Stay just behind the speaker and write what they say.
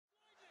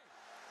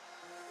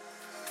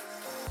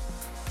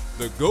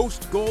the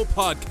Ghost Goal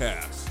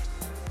Podcast.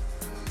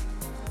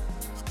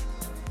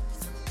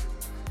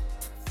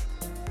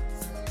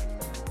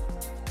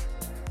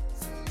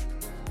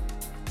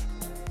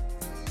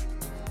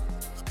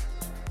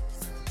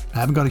 I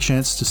haven't got a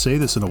chance to say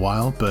this in a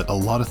while, but a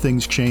lot of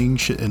things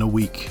change in a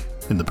week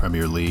in the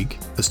Premier League.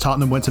 As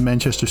Tottenham went to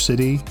Manchester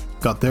City,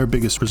 got their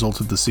biggest result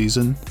of the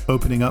season,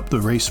 opening up the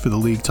race for the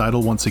league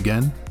title once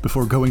again,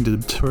 before going to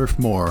Turf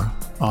Moor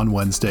on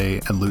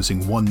Wednesday and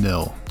losing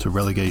 1-0 to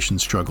relegation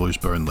strugglers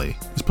Burnley.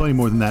 There's plenty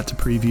more than that to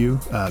preview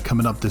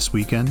coming up this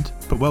weekend,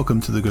 but welcome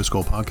to the Ghost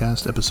Goal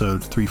Podcast,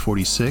 episode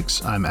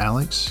 346. I'm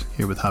Alex,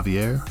 here with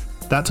Javier.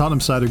 That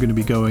Tottenham side are going to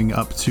be going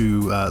up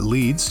to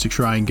Leeds to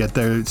try and get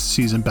their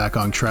season back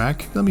on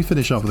track. Let me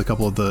finish off with a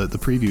couple of the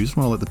previews. I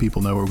want to let the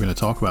people know what we're going to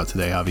talk about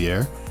today,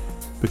 Javier.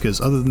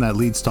 Because other than that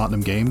Leeds-Tottenham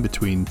game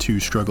between two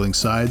struggling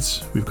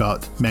sides, we've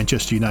got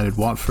Manchester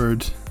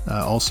United-Watford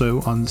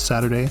also on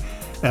Saturday.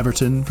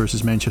 Everton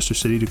versus Manchester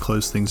City to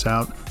close things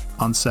out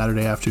on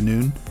Saturday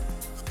afternoon.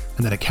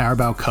 And then a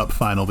Carabao Cup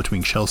final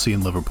between Chelsea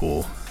and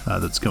Liverpool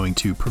that's going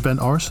to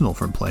prevent Arsenal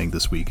from playing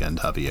this weekend,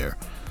 Javier.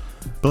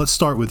 But let's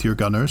start with your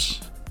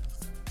Gunners.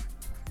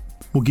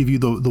 We'll give you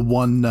the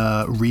one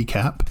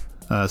recap.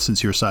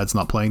 Since your side's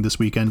not playing this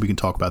weekend, we can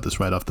talk about this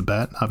right off the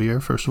bat.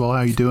 Javier, first of all, how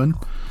are you doing?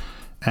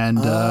 And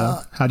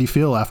how do you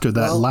feel after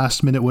that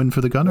last-minute win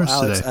for the Gunners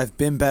Alex, today? I've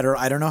been better.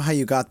 I don't know how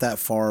you got that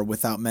far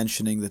without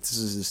mentioning that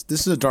this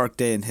is a dark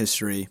day in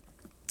history.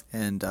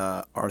 And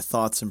our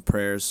thoughts and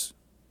prayers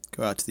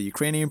go out to the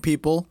Ukrainian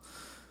people.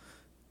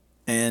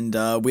 And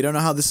we don't know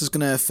how this is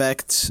going to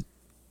affect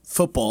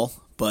football,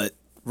 but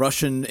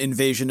Russian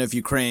invasion of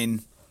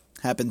Ukraine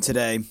happened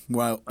today.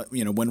 Well,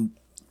 when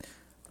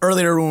we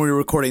were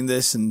recording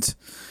this, and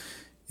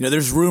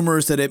there's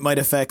rumors that it might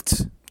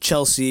affect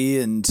Chelsea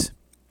and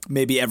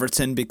maybe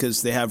Everton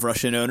because they have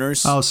Russian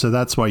owners. Oh, so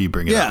that's why you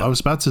bring it up. I was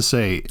about to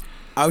say.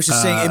 I was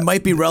just saying it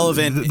might be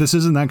relevant. This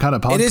isn't that kind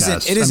of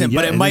podcast. It isn't,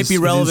 but it might be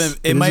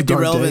relevant. It might be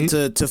relevant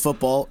to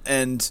football,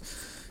 and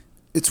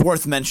it's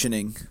worth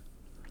mentioning.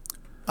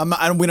 We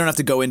don't have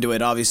to go into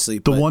it, obviously.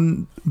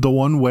 The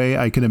one way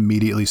I can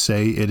immediately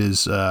say it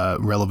is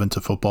relevant to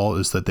football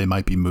is that they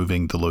might be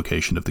moving the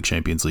location of the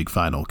Champions League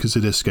final because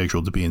it is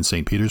scheduled to be in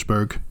St.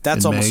 Petersburg.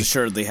 That's in almost May.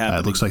 assuredly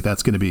happening. It looks like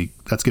that's going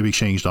to be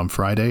changed on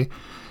Friday.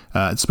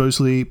 It's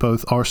supposedly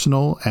both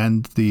Arsenal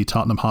and the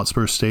Tottenham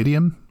Hotspur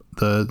Stadium,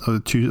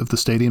 the two of the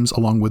stadiums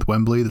along with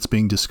Wembley that's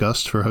being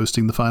discussed for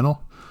hosting the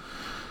final.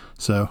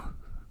 So,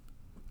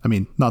 I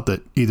mean, not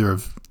that either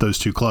of those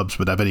two clubs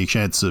would have any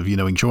chance of,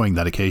 enjoying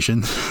that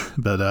occasion.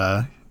 But,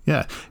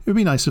 yeah, it would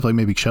be nice if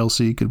maybe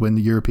Chelsea could win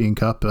the European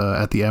Cup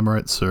at the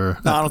Emirates. Or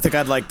no, I don't think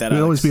I'd like that. It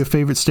would always be a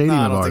favorite stadium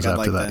of ours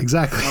after that.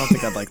 Exactly. I don't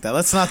think I'd like that.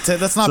 Let's not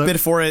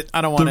bid for it.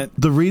 I don't want it.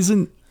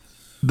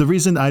 The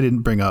reason I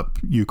didn't bring up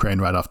Ukraine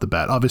right off the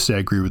bat, obviously I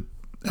agree with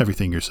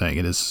everything you're saying.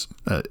 It is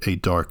a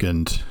dark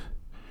and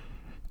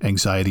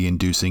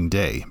anxiety-inducing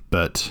day.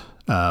 But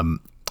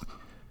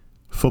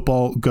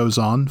football goes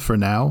on for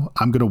now.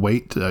 I'm going to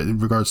wait, in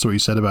regards to what you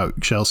said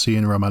about Chelsea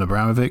and Roman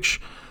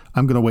Abramovich,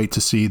 I'm going to wait to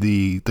see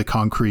the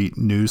concrete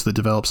news that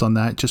develops on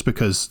that, just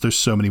because there's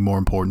so many more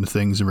important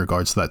things in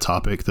regards to that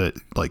topic that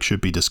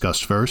should be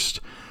discussed first.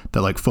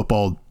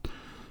 That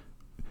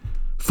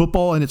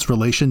football and its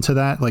relation to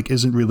that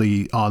isn't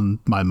really on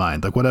my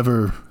mind.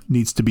 Whatever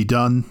needs to be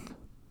done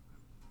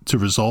to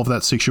resolve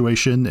that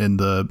situation in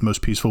the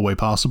most peaceful way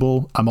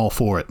possible, I'm all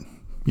for it,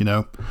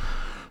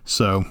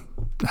 So,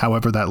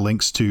 however that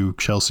links to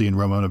Chelsea and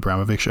Roman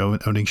Abramovich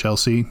owning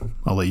Chelsea,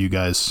 I'll let you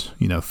guys,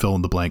 fill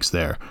in the blanks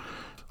there.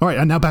 All right,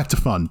 and now back to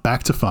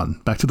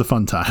the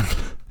fun time.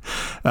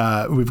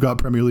 We've got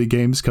Premier League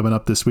games coming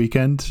up this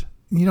weekend.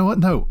 You know what?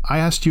 No, I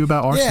asked you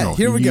about Arsenal. Yeah,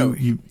 here we go.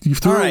 You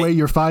threw away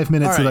your 5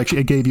 minutes that I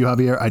gave you,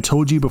 Javier. I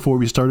told you before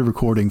we started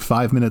recording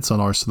 5 minutes on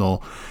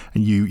Arsenal,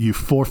 and you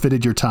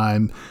forfeited your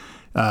time.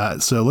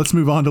 So let's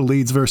move on to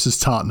Leeds versus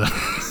Tottenham.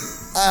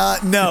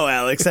 No,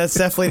 Alex, that's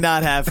definitely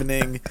not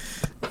happening.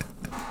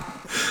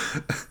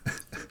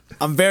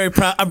 I'm very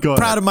proud. I'm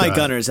proud of my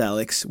Gunners,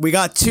 Alex. We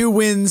got 2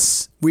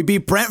 wins. We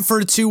beat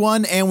Brentford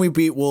 2-1, and we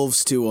beat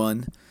Wolves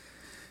 2-1.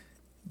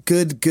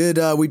 Good.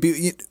 We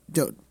beat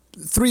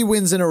 3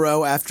 wins in a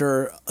row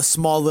after a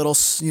small little,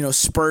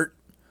 spurt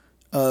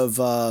of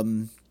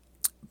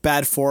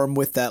bad form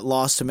with that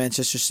loss to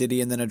Manchester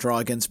City and then a draw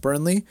against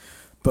Burnley.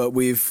 But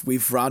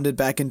we've rounded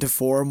back into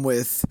form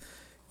with,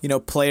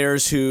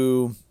 players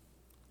who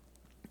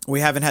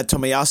we haven't had.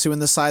 Tomiyasu in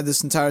the side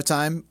this entire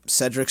time.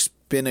 Cedric's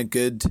been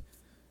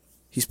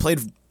he's played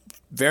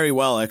very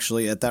well,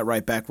 actually, at that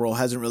right back role.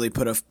 Hasn't really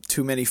put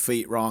too many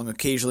feet wrong.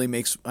 Occasionally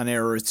makes an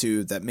error or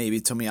two that maybe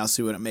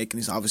Tomiyasu wouldn't make, and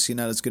he's obviously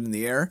not as good in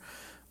the air.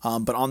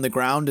 But on the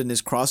ground and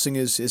his crossing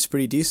is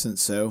pretty decent.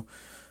 So,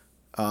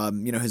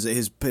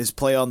 his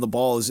play on the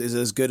ball is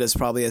as good as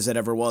probably as it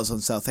ever was on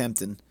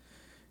Southampton.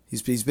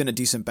 He's been a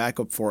decent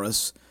backup for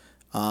us.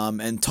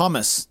 And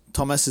Thomas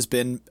has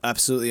been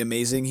absolutely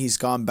amazing. He's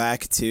gone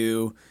back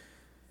to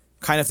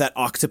kind of that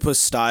octopus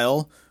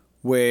style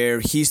where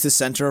he's the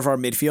center of our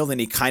midfield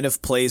and he kind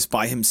of plays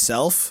by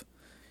himself.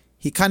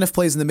 he kind of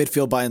plays in the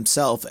midfield by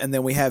himself, and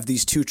then we have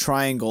these two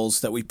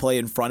triangles that we play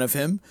in front of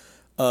him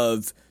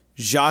of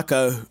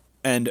Xhaka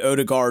and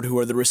Odegaard, who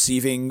are the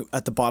receiving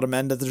at the bottom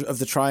end of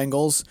the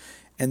triangles,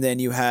 and then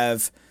you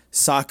have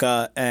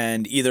Saka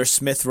and either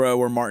Smith Rowe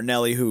or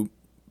Martinelli, who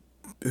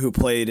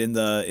played in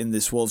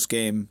this Wolves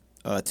game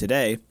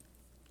today.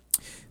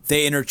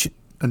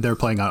 And they're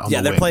playing out on the wings.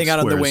 Yeah, they're playing out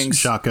on the wings.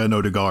 Xhaka and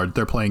Odegaard,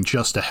 they're playing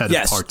just ahead of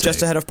Partey. Yes,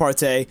 just ahead of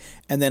Partey.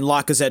 And then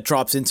Lacazette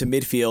drops into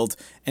midfield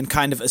and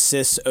kind of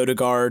assists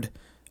Odegaard,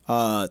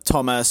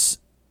 Thomas,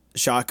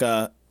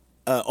 Xhaka.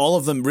 All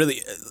of them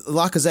really.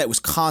 Lacazette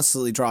was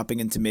constantly dropping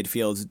into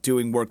midfield,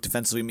 doing work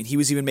defensively. I mean, he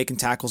was even making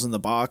tackles in the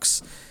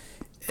box.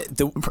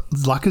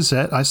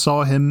 Lacazette, I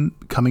saw him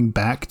coming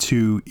back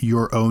to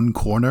your own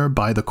corner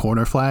by the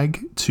corner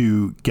flag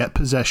to get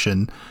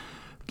possession,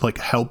 like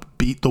help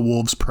beat the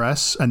Wolves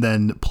press, and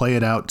then play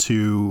it out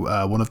to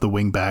one of the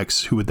wing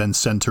backs, who would then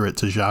center it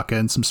to Xhaka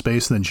in some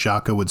space, and then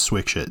Xhaka would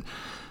switch it.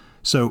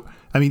 So,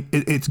 I mean,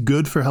 it's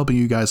good for helping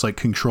you guys like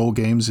control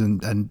games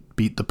and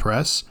beat the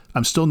press.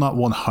 I'm still not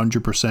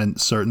 100%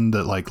 certain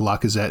that like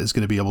Lacazette is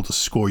going to be able to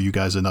score you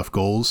guys enough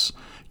goals.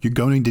 You're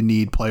going to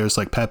need players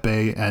like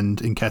Pepe and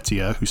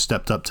Nketiah, who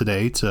stepped up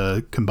today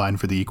to combine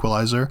for the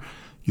equalizer.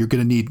 You're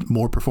going to need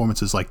more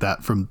performances like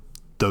that from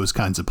those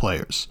kinds of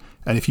players.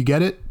 And if you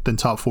get it, then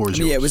top four is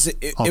yours. Yeah,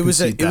 it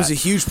was a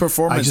huge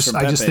performance from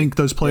Pepe. I just think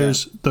those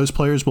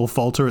players will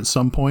falter at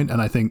some point,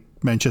 and I think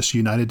Manchester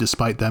United,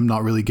 despite them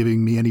not really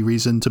giving me any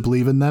reason to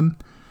believe in them,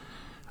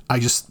 I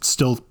just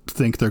still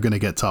think they're going to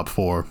get top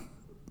four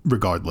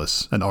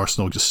regardless. And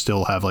Arsenal just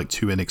still have like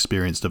too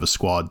inexperienced of a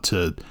squad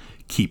to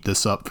keep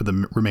this up for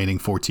the remaining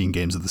 14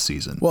 games of the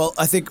season. Well,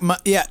 I think I'm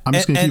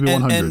just going to keep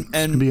it 100.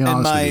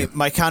 And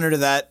my counter to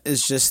that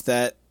is just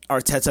that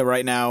Arteta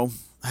right now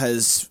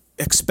has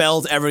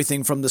expelled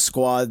everything from the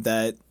squad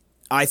that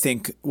I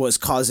think was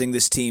causing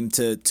this team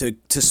to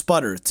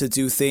sputter, to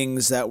do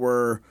things that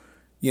were,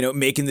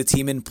 making the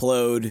team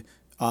implode,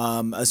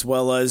 as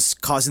well as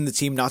causing the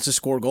team not to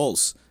score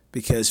goals.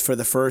 Because for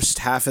the first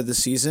half of the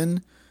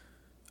season,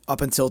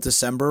 up until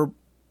December,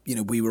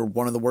 we were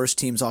one of the worst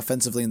teams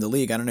offensively in the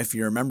league. I don't know if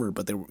you remember,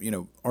 but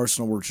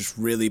Arsenal were just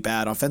really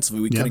bad offensively.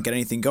 We couldn't get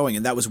anything going,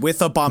 and that was with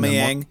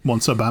Aubameyang.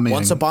 Once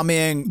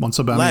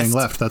Aubameyang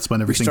left, that's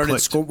when everything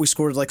clicked. We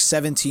scored like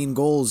 17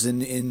 goals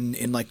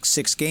in like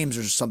 6 games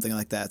or something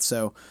like that.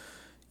 So,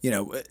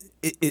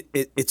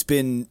 it's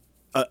been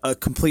a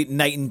complete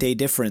night and day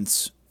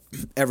difference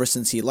ever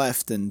since he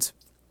left, and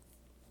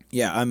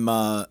yeah,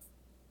 I'm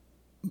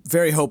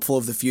very hopeful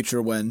of the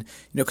future when,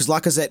 because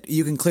Lacazette,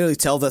 you can clearly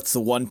tell that's the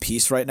one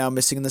piece right now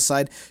missing in the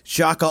side.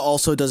 Xhaka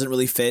also doesn't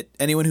really fit.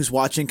 Anyone who's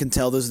watching can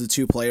tell those are the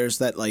two players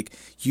that like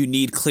you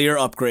need clear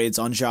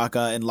upgrades on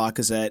Xhaka and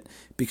Lacazette,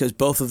 because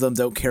both of them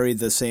don't carry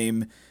the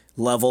same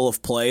level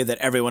of play that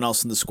everyone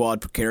else in the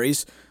squad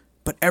carries.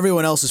 But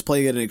everyone else is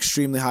playing at an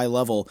extremely high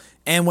level.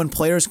 And when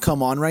players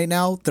come on right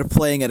now, they're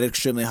playing at an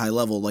extremely high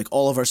level. Like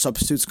all of our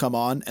substitutes come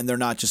on and they're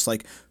not just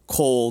like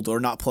cold or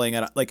not playing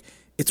at like,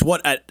 it's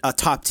what at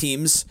top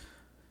teams.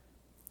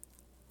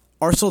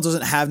 Arsenal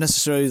doesn't have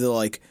necessarily the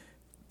like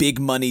big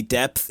money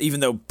depth, even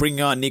though bringing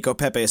on Nico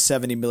Pepe, a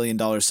 $70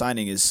 million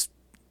signing, is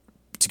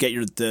to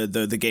get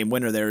the game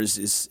winner there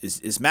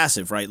is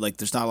massive, right? Like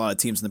there's not a lot of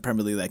teams in the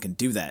Premier League that can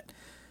do that.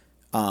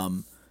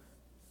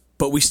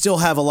 But we still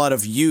have a lot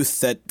of youth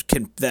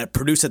that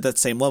produce at that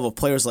same level.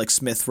 Players like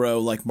Smith Rowe,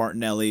 like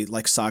Martinelli,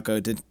 like Saka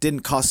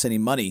didn't cost any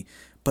money,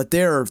 but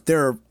they're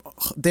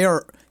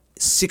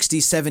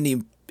 60,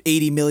 70,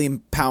 80 million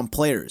pound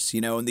players,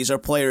 and these are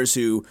players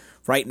who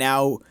right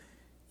now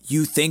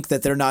you think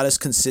that they're not as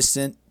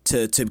consistent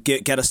to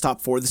get us top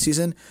 4 this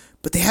season,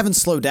 but they haven't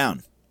slowed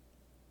down.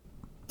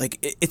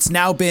 Like it's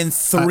now been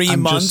 3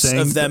 months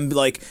of them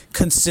like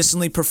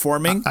consistently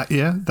performing.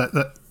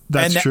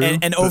 That's true.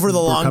 And over the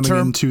long term,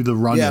 coming into the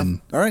run-in.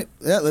 Yeah. All right.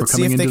 Yeah. Let's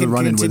see if they can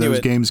continue where those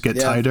it. games get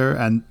tighter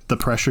and the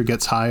pressure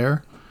gets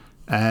higher,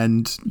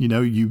 and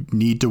you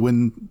need to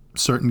win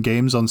certain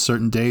games on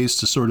certain days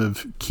to sort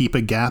of keep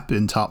a gap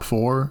in top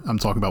 4. I'm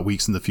talking about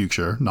weeks in the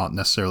future, not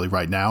necessarily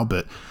right now,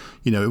 but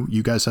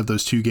you guys have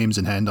those 2 games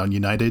in hand on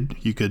United.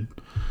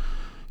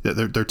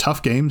 They're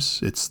tough games.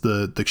 It's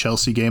the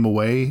Chelsea game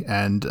away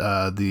and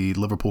the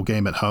Liverpool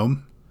game at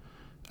home.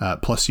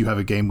 Plus you have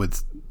a game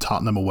with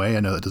Tottenham away.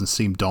 I know that doesn't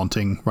seem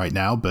daunting right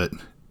now, but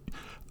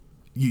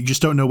you just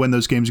don't know when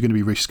those games are going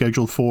to be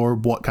rescheduled for,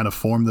 what kind of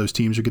form those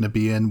teams are going to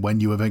be in when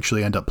you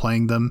eventually end up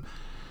playing them.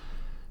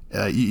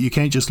 You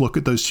can't just look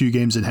at those 2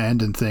 games in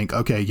hand and think,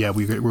 okay, yeah,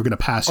 we're going to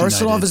pass United.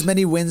 Arsenal have as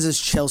many wins as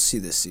Chelsea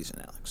this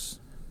season, Alex.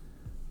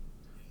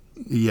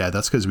 Yeah,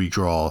 that's because we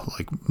draw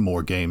like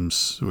more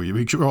games.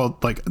 We draw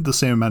like the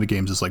same amount of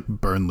games as like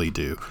Burnley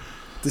do.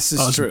 This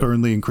is true.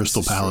 Burnley and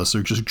Crystal Palace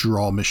are just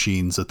draw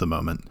machines at the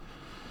moment.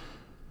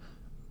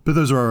 But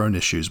those are our own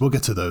issues. We'll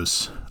get to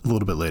those a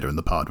little bit later in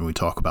the pod when we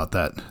talk about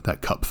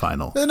that cup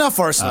final. Enough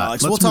Arsenal,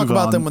 Alex. We'll talk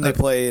about them when they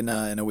play in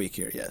a week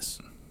here, yes.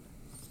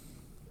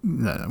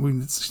 No,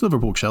 it's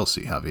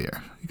Liverpool-Chelsea,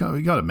 Javier.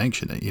 You got to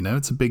mention it,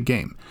 it's a big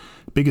game.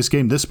 biggest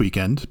game this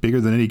weekend, bigger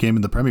than any game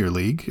in the Premier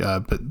League.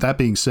 But that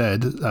being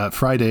said,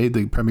 Friday,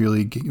 the Premier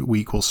League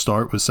week will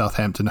start with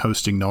Southampton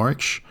hosting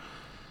Norwich.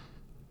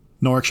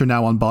 Norwich are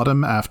now on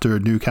bottom after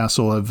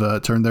Newcastle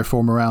have turned their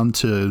form around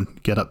to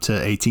get up to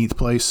 18th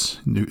place.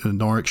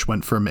 Norwich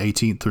went from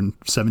 18th and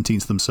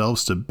 17th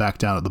themselves to back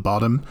down at the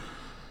bottom.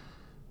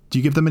 Do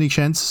you give them any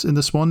chance in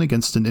this one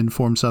against an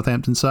informed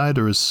Southampton side,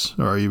 or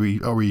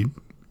are we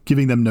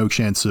giving them no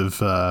chance of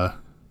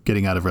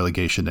getting out of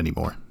relegation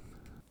anymore?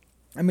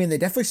 I mean, they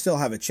definitely still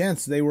have a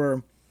chance. They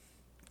were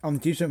on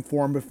decent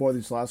form before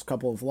these last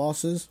couple of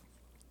losses.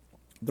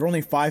 They're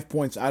only 5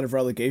 points out of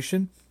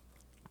relegation,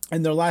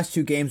 and their last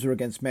 2 games were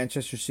against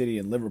Manchester City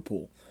and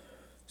Liverpool.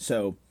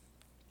 So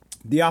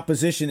the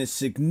opposition is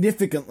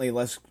significantly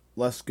less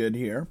good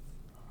here.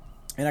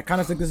 And I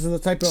kind of think this is the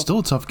type of... Still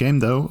a tough game,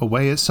 though,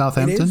 away at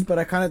Southampton. It is, but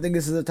I kind of think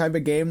this is the type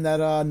of game that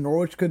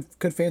Norwich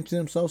could fancy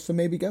themselves to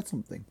maybe get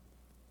something.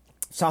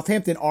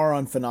 Southampton are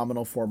on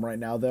phenomenal form right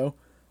now, though.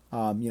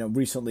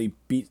 Recently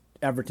beat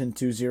Everton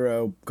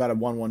 2-0, got a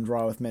 1-1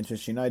 draw with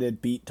Manchester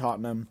United, beat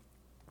Tottenham,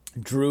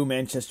 drew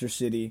Manchester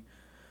City.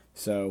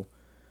 So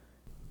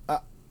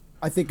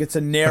I think it's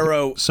a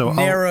narrow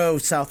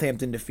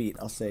Southampton defeat.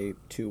 I'll say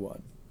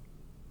 2-1.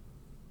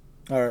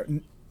 Or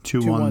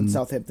 2-1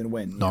 Southampton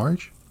win.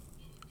 Norwich? Yeah.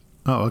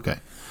 Oh, okay.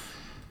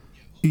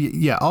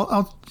 Yeah,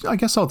 I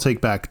guess I'll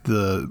take back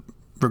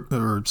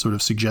or sort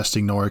of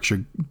suggesting Norwich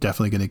are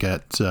definitely going to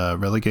get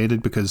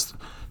relegated, because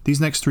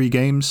these next 3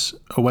 games,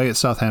 away at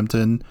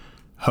Southampton,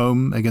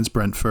 home against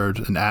Brentford,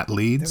 and at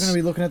Leeds. They're going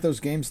to be looking at those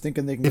games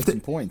thinking they can get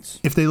some points.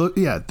 If they look,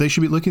 they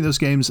should be looking at those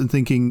games and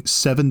thinking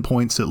 7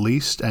 points at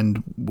least,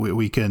 and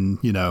we can,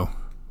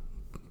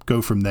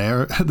 go from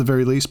there at the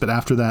very least. But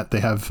after that, they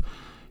have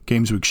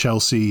games with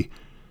Chelsea,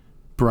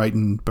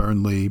 Brighton,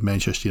 Burnley,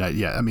 Manchester United.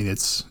 Yeah, I mean,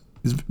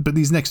 but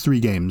these next 3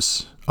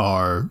 games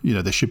are,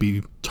 they should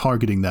be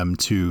targeting them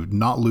to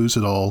not lose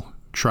at all,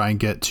 try and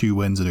get 2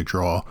 wins and a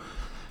draw,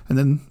 and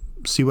then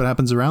see what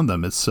happens around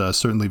them. It's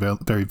certainly very,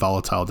 very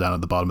volatile down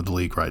at the bottom of the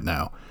league right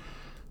now.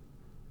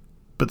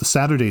 But the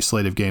Saturday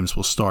slate of games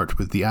will start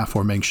with the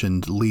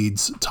aforementioned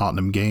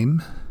Leeds-Tottenham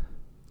game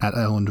at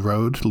Elland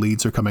Road.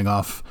 Leeds are coming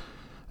off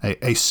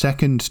a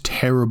second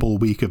terrible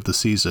week of the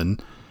season,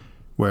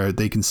 where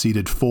they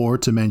conceded 4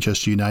 to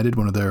Manchester United,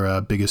 one of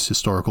their biggest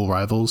historical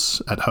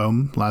rivals, at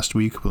home last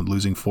week,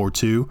 losing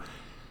 4-2.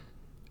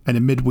 And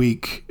in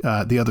midweek,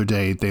 the other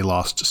day, they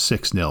lost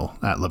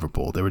 6-0 at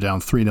Liverpool. They were down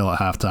 3-0 at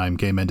halftime.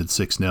 Game ended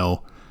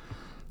 6-0.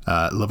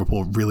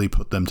 Liverpool really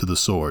put them to the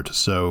sword.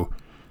 So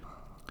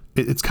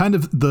it's kind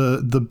of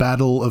the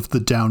battle of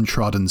the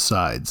downtrodden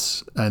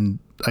sides. And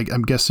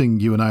I'm guessing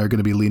you and I are going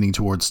to be leaning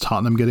towards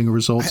Tottenham getting a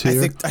result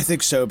here. I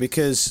think so,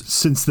 because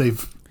since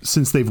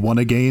they've won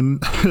a game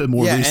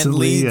more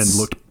recently and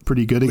looked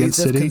pretty good against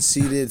City. Leeds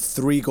have conceded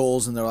 3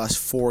 goals in their last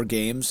 4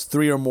 games,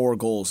 3 or more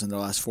goals in their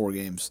last 4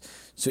 games.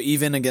 So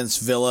even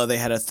against Villa, they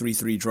had a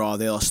 3-3 draw.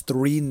 They lost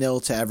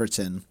 3-0 to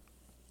Everton,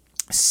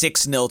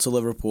 6-0 to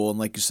Liverpool, and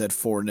like you said,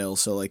 4-0.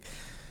 So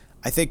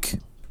I think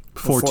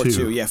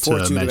 4-2. Yeah,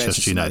 4-2 to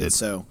Manchester United.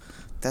 So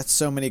that's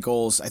so many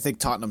goals. I think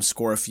Tottenham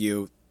score a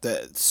few.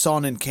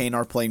 Son and Kane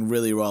are playing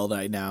really well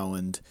right now,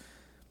 and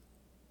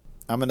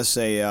I'm going to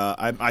say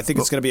I think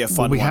it's going to be a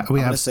fun one. I'm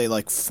going to say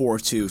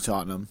 4-2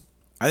 Tottenham.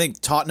 I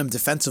think Tottenham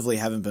defensively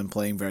haven't been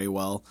playing very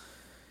well.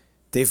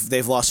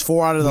 They've lost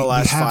 4 out of the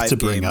last 5 games. We have to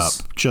bring up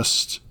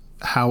just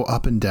how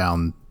up and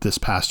down this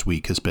past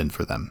week has been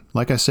for them.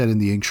 Like I said in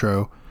the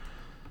intro,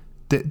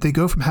 they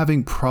go from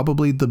having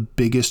probably the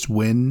biggest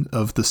win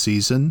of the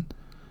season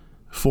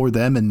for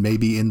them and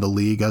maybe in the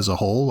league as a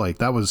whole.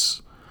 That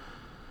was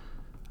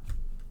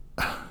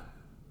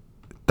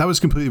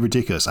completely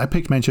ridiculous. I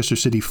picked Manchester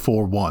City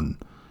 4-1.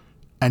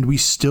 And we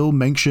still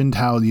mentioned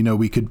how,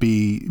 we could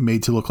be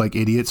made to look like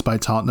idiots by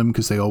Tottenham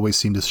because they always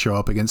seem to show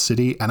up against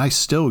City. And I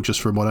still,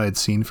 just from what I had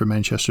seen from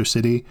Manchester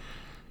City,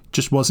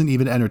 just wasn't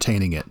even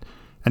entertaining it.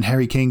 And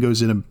Harry Kane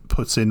goes in and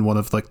puts in one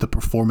of the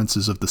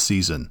performances of the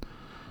season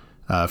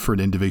for an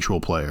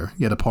individual player.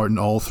 He had a part in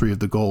all 3 of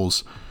the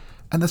goals.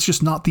 And that's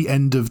just not the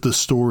end of the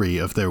story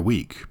of their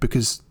week,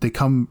 because they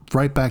come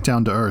right back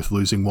down to earth,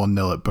 losing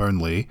 1-0 at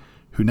Burnley,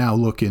 who now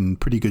look in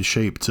pretty good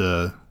shape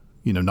to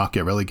not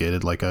get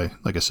relegated, like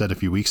I said a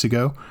few weeks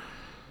ago.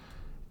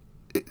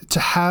 To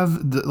have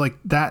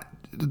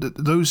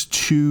those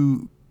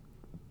 2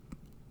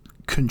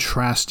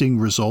 contrasting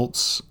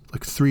results,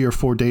 3 or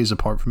 4 days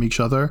apart from each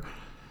other,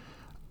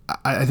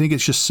 I think it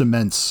just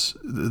cements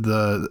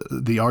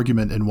the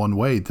argument in one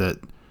way that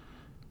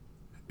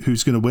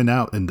who's going to win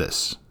out in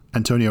this,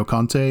 Antonio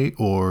Conte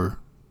or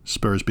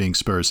Spurs being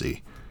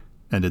Spursy.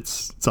 And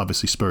it's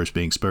obviously Spurs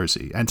being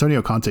Spursy.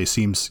 Antonio Conte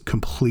seems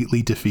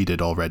completely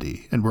defeated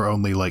already, and we're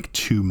only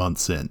 2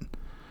 months in.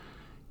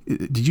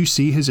 Did you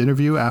see his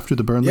interview after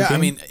the Burnley game? Yeah, I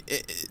mean,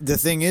 the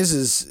thing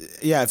is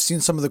I've seen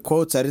some of the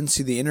quotes. I didn't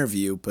see the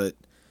interview, but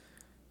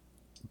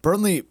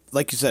Burnley,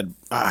 like you said,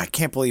 I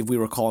can't believe we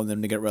were calling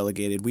them to get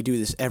relegated. We do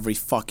this every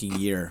fucking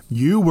year.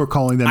 You were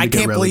calling them to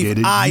get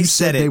relegated. You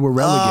said they were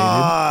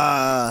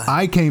relegated.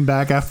 I came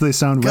back after they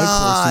sound red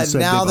close and said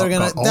now they're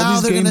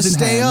gonna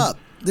stay up.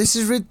 This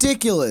is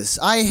ridiculous.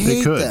 I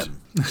hate them.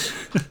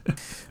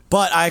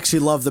 But I actually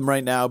love them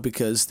right now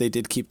because they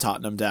did keep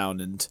Tottenham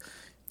down, and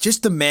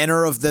just the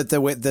manner of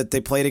that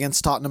they played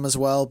against Tottenham as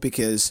well,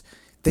 because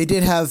they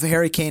did have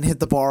Harry Kane hit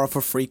the bar off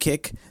a free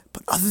kick,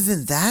 but other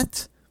than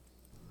that,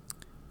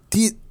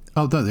 they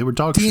were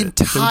dog shit.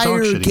 The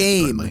entire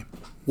game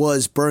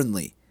was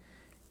Burnley,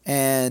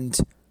 and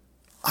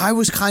I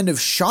was kind of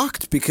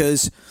shocked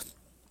because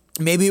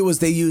maybe it was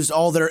they used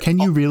all their. Can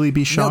you really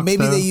be shocked? No,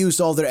 maybe though? they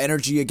used all their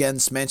energy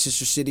against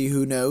Manchester City.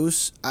 Who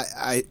knows?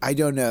 I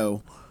don't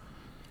know.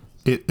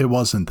 It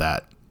wasn't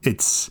that.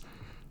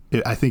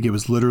 I think it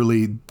was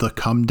literally the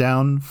come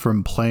down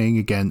from playing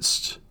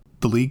against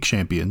the league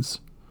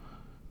champions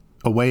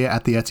away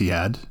at the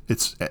Etihad.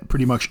 It's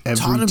pretty much every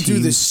Tottenham team's do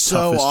this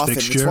so often.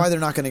 fixture. That's why they're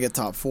not going to get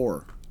top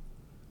 4.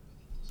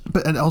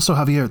 And also,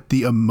 Javier,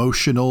 the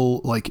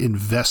emotional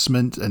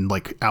investment and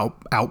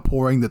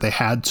outpouring that they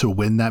had to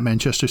win that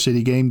Manchester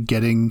City game,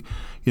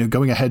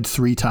 going ahead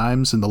 3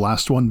 times and the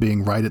last one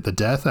being right at the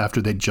death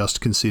after they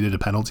just conceded a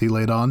penalty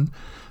late on.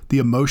 The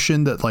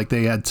emotion that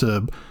they had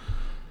to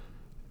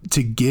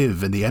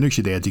give and the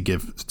energy they had to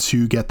give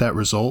to get that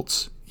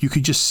result, you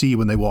could just see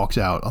when they walked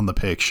out on the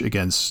pitch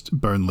against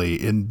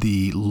Burnley in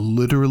the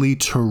literally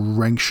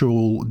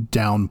torrential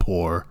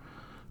downpour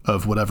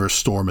of whatever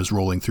storm is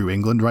rolling through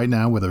England right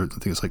now, whether I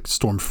think it's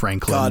Storm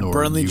Franklin or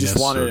Burnley Eunice just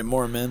wanted it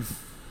more, man.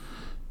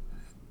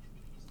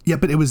 Yeah,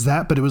 but it was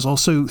that, but it was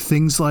also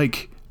things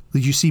like,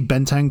 did you see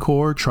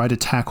Bentancur try to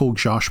tackle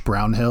Josh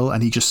Brownhill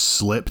and he just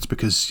slipped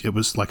because it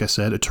was, like I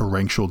said, a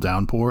torrential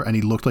downpour and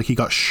he looked like he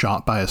got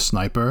shot by a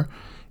sniper?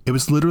 It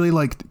was literally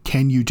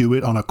can you do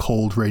it on a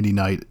cold, rainy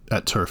night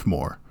at Turf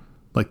Moor?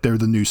 They're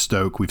the new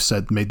Stoke. We've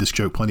made this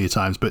joke plenty of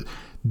times, but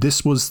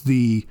this was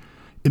the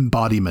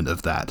embodiment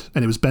of that.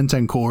 And it was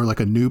Bentancur,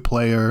 a new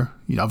player,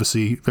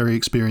 obviously very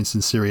experienced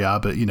in Serie A,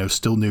 but,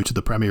 still new to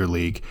the Premier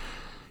League.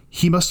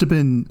 He must have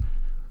been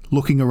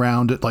looking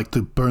around at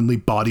the Burnley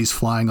bodies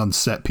flying on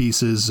set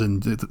pieces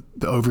and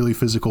the overly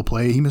physical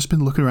play. He must have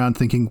been looking around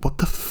thinking, what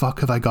the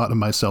fuck have I gotten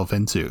myself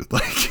into?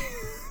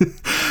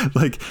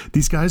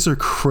 These guys are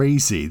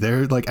crazy.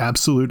 They're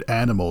absolute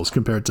animals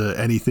compared to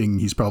anything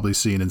he's probably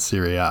seen in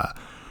Serie A.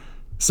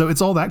 So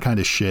it's all that kind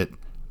of shit,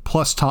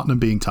 plus Tottenham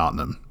being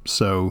Tottenham.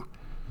 So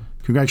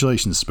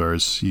congratulations,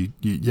 Spurs. You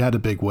had a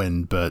big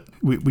win, but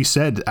we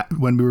said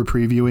when we were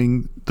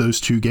previewing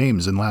those 2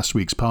 games in last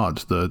week's pod,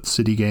 the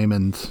City game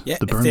and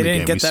the Burnley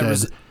game, we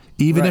said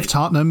even if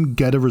Tottenham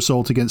get a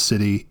result against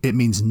City, it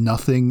means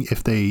nothing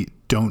if they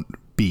don't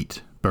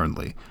beat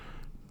Burnley.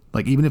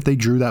 Even if they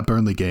drew that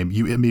Burnley game,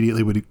 you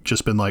immediately would have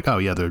just been oh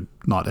yeah, they're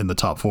not in the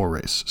top 4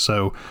 race.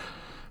 So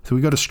we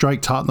got to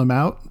strike Tottenham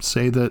out,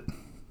 say that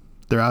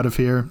they're out of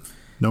here,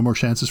 no more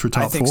chances for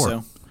top 4. I think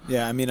so.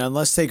 Yeah, I mean,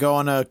 unless they go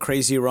on a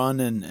crazy run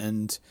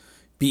and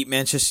beat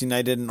Manchester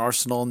United and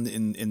Arsenal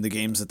in the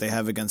games that they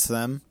have against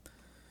them,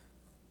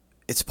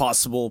 it's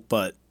possible,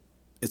 but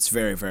it's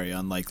very, very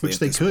unlikely. Which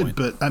they could,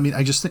 but I mean,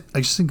 I just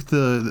think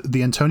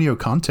the Antonio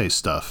Conte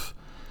stuff.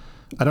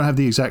 I don't have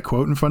the exact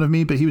quote in front of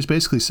me, but he was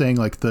basically saying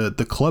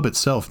the club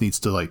itself needs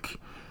to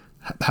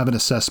have an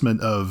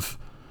assessment of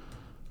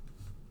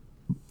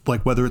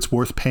whether it's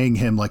worth paying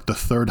him the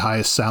 3rd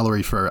highest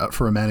salary for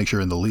a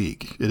manager in the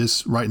league. It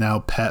is right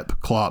now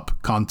Pep,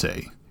 Klopp,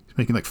 Conte. He's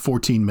making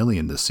 14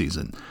 million this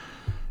season,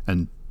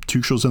 and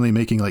Tuchel's only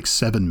making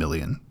 7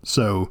 million.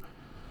 So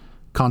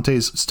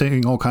Conte's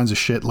saying all kinds of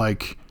shit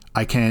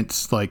I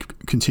can't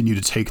continue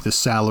to take this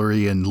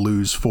salary and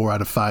lose 4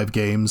 out of 5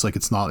 games.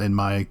 It's not in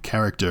my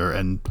character,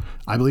 and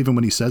I believe him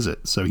when he says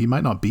it. So he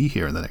might not be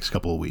here in the next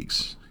couple of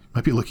weeks. He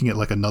might be looking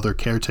at another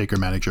caretaker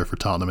manager for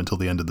Tottenham until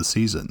the end of the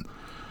season.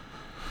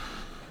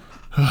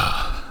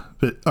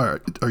 But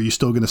are you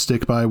still going to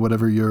stick by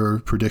whatever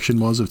your prediction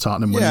was of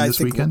Tottenham winning this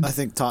weekend? I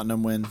think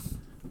Tottenham win.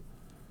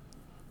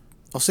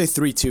 I'll say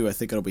 3-2. I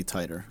think it'll be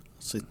tighter.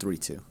 I'll say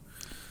 3-2.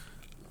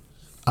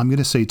 I'm going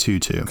to say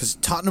 2-2. Because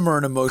Tottenham are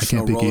an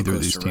emotional roller coaster either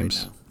of these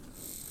teams. Right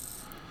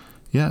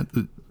now.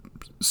 Yeah,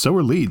 so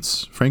are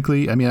Leeds.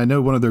 Frankly, I mean, I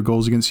know one of their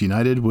goals against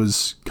United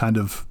was kind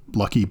of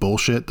lucky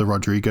bullshit. The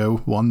Rodrigo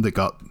one that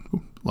got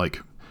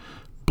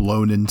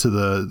blown into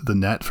the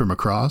net from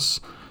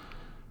across.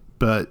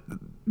 But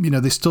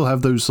they still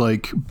have those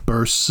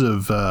bursts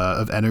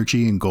of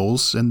energy and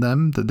goals in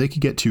them that they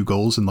could get 2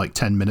 goals in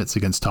 10 minutes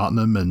against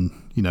Tottenham and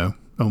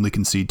only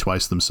concede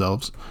twice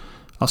themselves.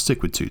 I'll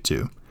stick with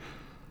 2-2.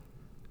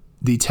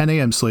 The 10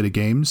 a.m. slate of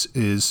games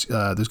is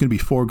there's going to be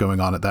 4 going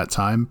on at that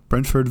time.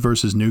 Brentford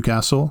versus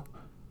Newcastle,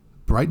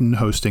 Brighton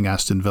hosting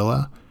Aston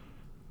Villa,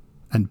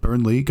 and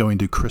Burnley going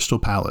to Crystal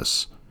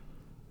Palace.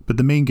 But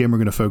the main game we're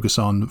going to focus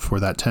on for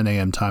that 10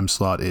 a.m. time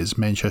slot is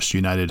Manchester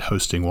United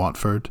hosting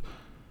Watford.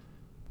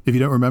 If you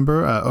don't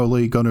remember,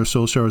 Ole Gunnar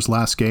Solskjaer's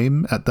last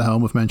game at the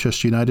helm of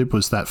Manchester United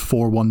was that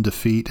 4-1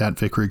 defeat at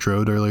Vicarage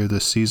Road earlier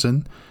this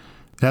season.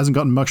 It hasn't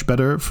gotten much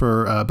better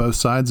for both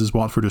sides, as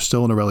Watford are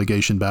still in a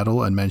relegation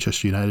battle and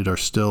Manchester United are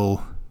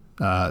still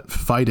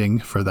fighting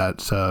for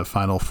that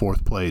final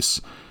fourth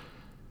place.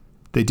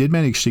 They did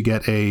manage to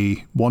get a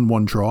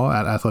 1-1 draw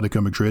at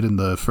Atletico Madrid in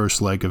the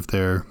first leg of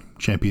their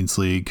Champions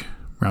League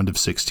round of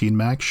 16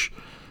 match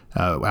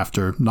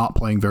after not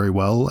playing very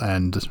well,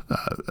 and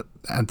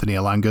Anthony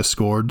Elanga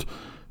scored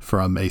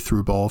from a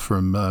through ball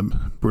from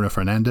Bruno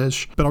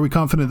Fernandes. But are we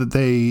confident that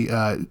they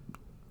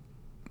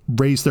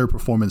raise their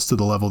performance to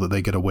the level that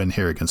they get a win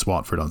here against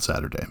Watford on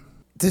Saturday?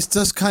 This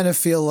does kind of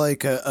feel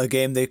like a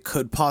game they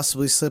could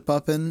possibly slip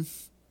up in.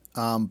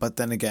 But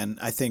then again,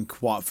 I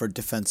think Watford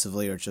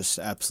defensively are just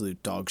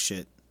absolute dog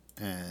shit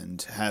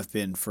and have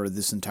been for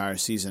this entire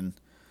season.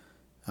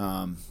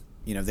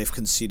 They've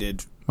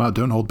conceded... Wow,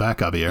 don't hold back,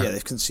 Javier. Yeah,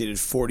 they've conceded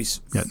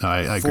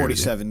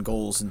 47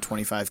 goals in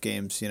 25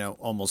 games,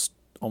 almost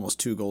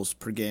 2 goals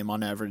per game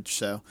on average.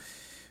 So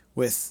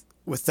with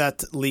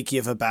that leaky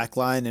of a back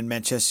line and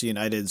Manchester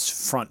United's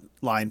front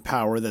line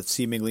power that's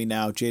seemingly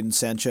now Jadon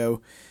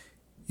Sancho,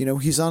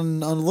 he's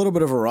on a little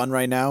bit of a run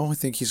right now. I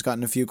think he's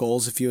gotten a few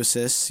goals, a few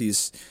assists.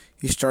 He's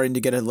starting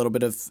to get a little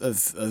bit of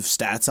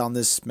stats on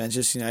this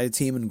Manchester United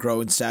team and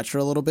grow in stature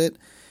a little bit.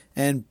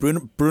 And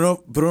Bruno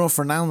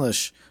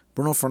Fernandes,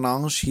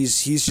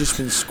 he's just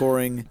been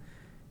scoring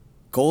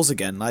goals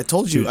again. I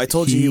told you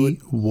he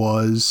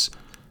was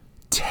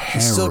terrible.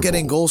 He's still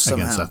getting goals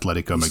somehow against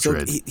Atletico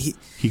Madrid.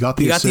 He got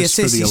the assist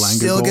for the Elanga goal. He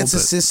still gets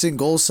assists and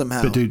goals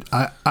somehow. But dude,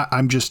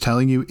 I'm just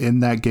telling you, in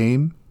that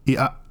game,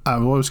 what I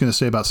was going to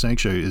say about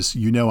Sancho is,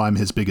 I'm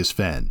his biggest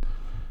fan.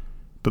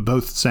 But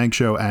both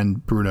Sancho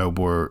and Bruno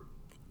were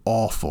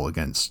awful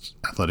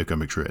against Atletico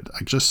Madrid.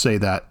 I just say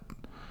that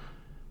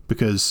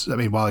because,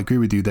 while I agree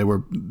with you, they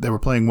were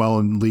playing well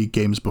in league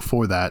games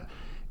before that.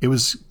 It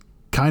was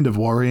kind of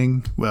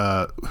worrying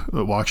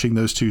watching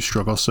those two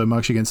struggle so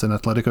much against an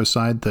Atletico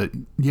side that,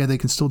 they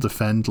can still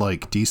defend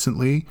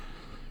decently,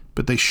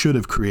 but they should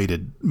have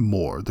created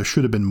more. There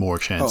should have been more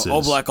chances.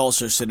 Oblak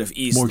also should have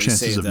easily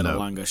saved that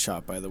Elanga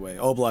shot, by the way.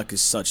 Oblak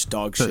is such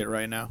dog shit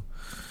right now.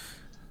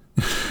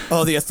 The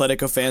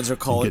Atletico fans are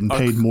calling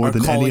getting paid more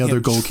than any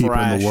other goalkeeper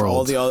trash. In the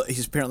world.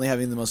 He's apparently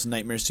having the most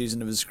nightmare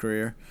season of his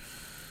career,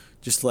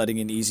 just letting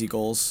in easy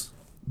goals.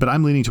 But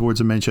I'm leaning towards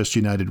a Manchester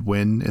United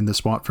win in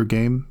this Watford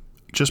game,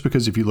 just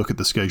because if you look at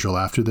the schedule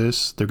after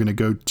this, they're going to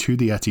go to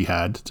the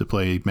Etihad to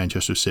play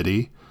Manchester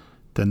City,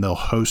 then they'll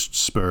host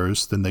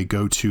Spurs, then they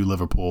go to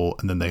Liverpool,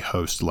 and then they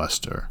host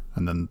Leicester,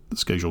 and then the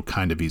schedule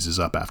kind of eases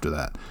up after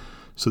that.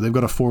 So they've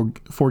got a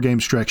four game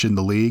stretch in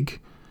the league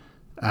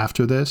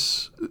after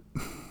this.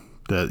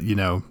 That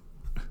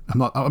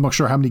I'm not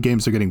sure how many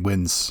games they're getting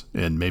wins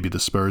in. Maybe the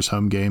Spurs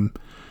home game,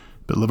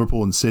 but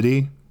Liverpool and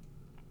City,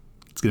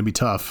 it's going to be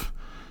tough.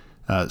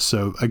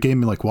 So a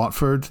game like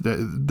Watford, they're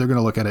going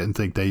to look at it and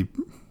think they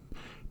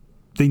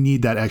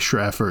need that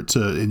extra effort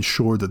to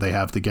ensure that they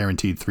have the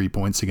guaranteed 3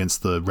 points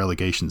against the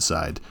relegation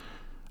side.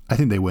 I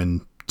think they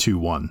win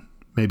 2-1,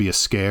 maybe a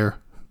scare,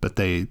 but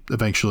they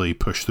eventually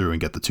push through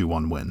and get the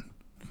 2-1 win.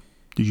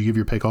 Did you give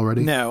your pick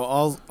already?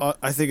 No,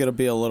 I think it'll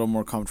be a little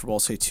more comfortable. I'll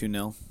say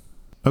 2-0.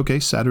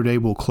 Okay, Saturday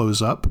we'll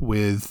close up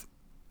with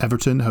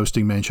Everton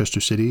hosting Manchester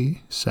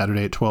City,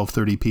 Saturday at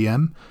 12:30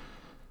 p.m.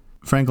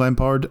 Frank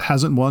Lampard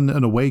hasn't won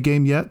an away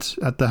game yet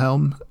at the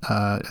helm.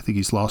 I think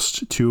he's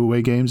lost 2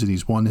 away games, and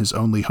he's won his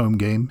only home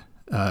game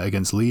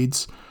against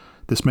Leeds.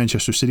 This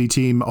Manchester City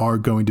team are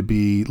going to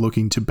be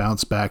looking to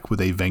bounce back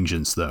with a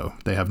vengeance, though.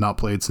 They have not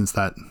played since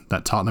that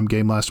Tottenham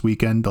game last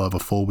weekend. They'll have a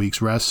full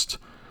week's rest,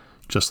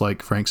 just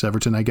like Frank's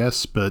Everton, I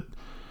guess. But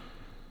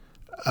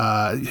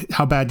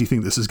how bad do you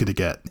think this is going to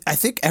get? I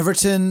think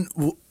Everton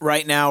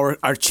right now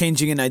are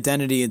changing an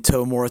identity into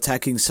a more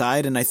attacking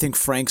side, and I think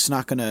Frank's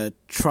not going to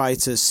try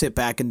to sit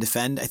back and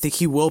defend. I think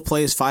he will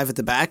play his 5 at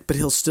the back, but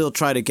he'll still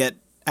try to get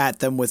at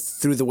them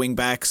through the wing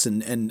backs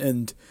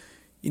and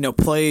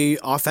play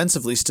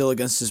offensively still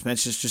against this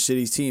Manchester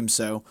City team.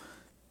 So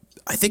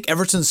I think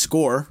Everton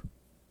score,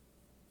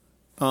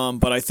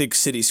 but I think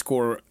City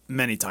score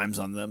many times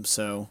on them.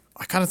 So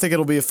I kind of think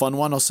it'll be a fun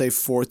one. I'll say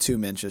 4-2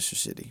 Manchester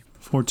City.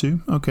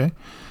 4-2? Okay.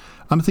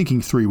 I'm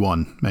thinking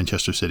 3-1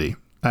 Manchester City.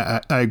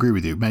 I agree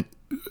with you.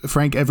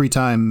 Frank, every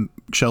time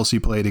Chelsea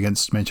played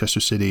against Manchester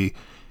City,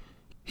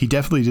 he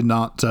definitely did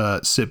not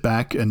sit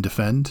back and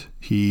defend.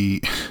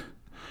 He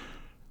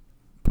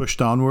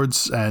pushed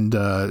onwards and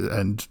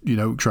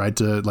tried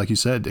to, like you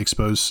said,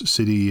 expose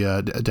City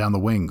down the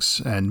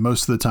wings. And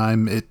most of the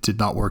time, it did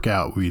not work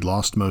out. We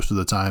lost most of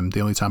the time.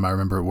 The only time I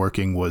remember it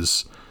working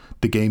was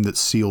the game that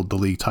sealed the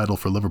league title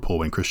for Liverpool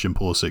when Christian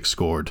Pulisic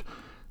scored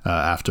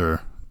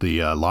after the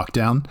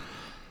lockdown.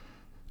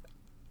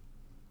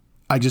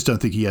 I just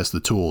don't think he has the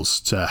tools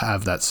to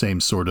have that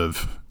same sort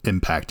of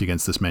impact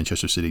against this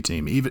Manchester City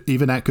team.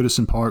 Even at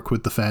Goodison Park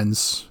with the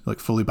fans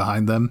fully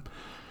behind them,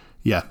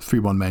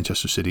 3-1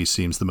 Manchester City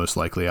seems the most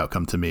likely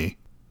outcome to me.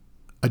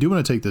 I do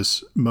want to take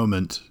this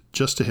moment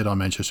just to hit on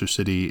Manchester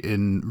City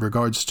in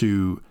regards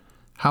to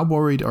how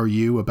worried are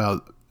you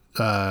about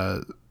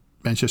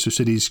Manchester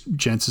City's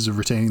chances of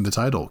retaining the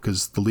title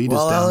because the lead is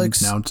down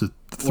Alex, now to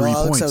 3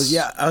 points.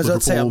 I was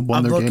about to say, I'm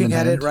looking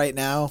at it right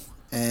now,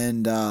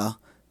 and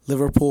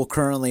Liverpool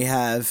currently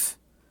have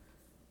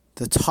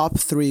the top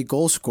 3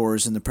 goal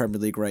scorers in the Premier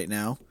League right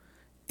now,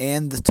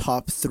 and the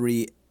top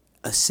 3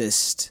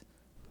 assist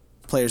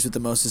players with the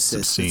most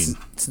assists.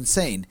 It's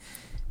insane.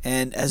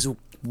 And as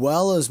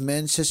well as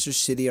Manchester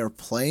City are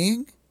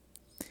playing,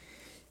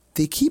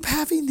 they keep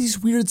having these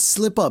weird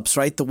slip-ups,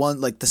 right? The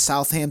one, like the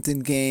Southampton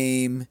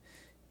game,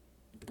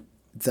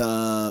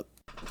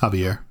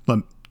 Javier,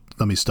 let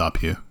me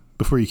stop you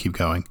before you keep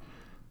going.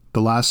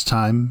 The last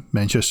time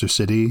Manchester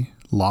City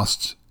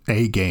lost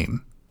a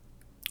game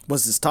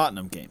was this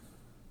Tottenham game.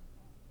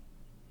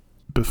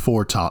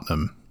 Before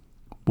Tottenham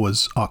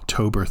was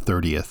October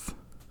 30th.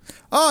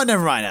 Oh,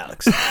 never mind,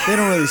 Alex. They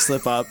don't really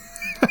slip up.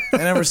 They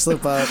never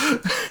slip up.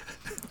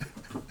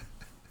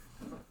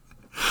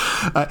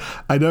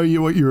 I know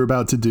what you're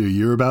about to do.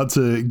 You're about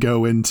to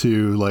go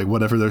into like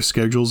whatever their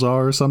schedules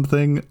are or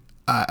something.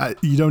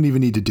 You don't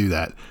even need to do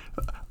that.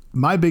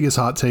 My biggest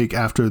hot take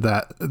after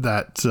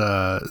that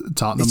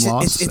Tottenham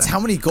loss. It's how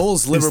many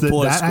goals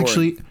Liverpool has scored.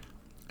 Actually,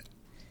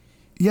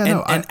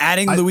 and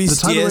adding Luis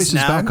the title Diaz race is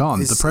now back on.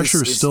 The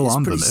pressure is still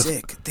on them.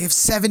 Sick. They have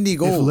 70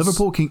 goals.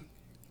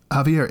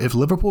 If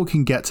Liverpool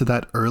can get to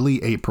that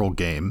early April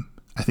game,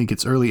 I think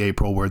it's early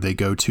April where they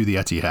go to the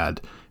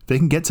Etihad. If they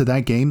can get to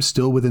that game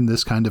still within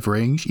this kind of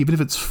range, even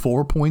if it's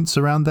 4 points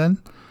around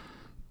then,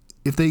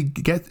 if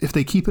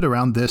they keep it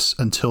around this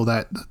until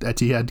that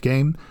Etihad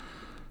game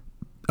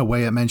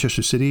away at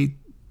Manchester City,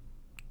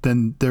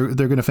 then they're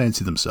going to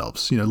fancy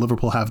themselves. You know,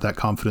 Liverpool have that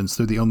confidence.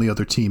 They're the only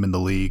other team in the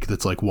league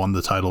that's like won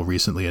the title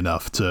recently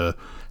enough to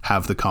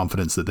have the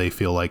confidence that they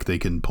feel like they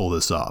can pull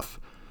this off.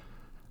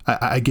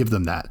 I give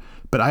them that.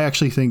 But I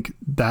actually think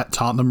that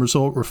Tottenham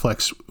result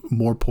reflects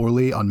more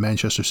poorly on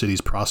Manchester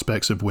City's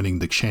prospects of winning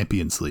the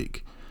Champions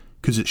League,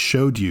 because it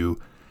showed you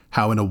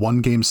how in a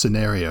one-game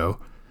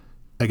scenario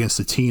against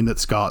a team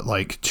that's got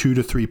like 2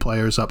 to 3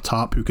 players up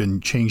top who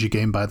can change a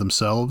game by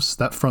themselves,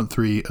 that front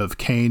 3 of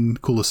Kane,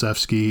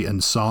 Kulusevski,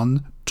 and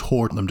Son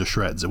tore them to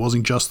shreds. It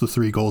wasn't just the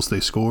 3 goals they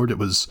scored, it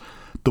was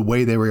the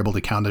way they were able to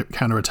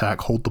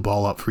counterattack, hold the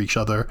ball up for each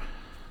other.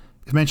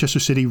 If Manchester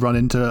City run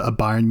into a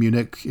Bayern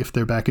Munich, if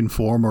they're back in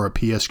form, or a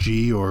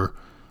PSG, or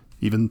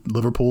even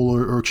Liverpool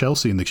or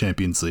Chelsea in the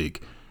Champions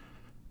League,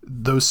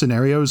 those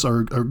scenarios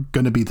are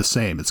going to be the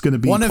same. It's going to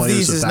be one of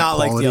these of is that not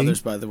quality. Like the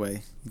others, by the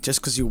way.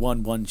 Just because you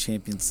won one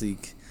Champions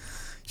League,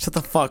 shut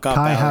the fuck up,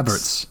 Kai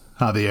Alex.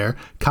 Havertz, Javier.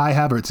 Kai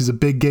Havertz. He's a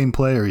big game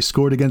player. He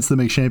scored against them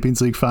in Champions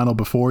League final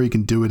before. He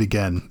can do it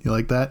again. You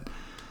like that?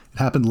 It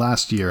happened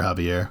last year,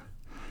 Javier.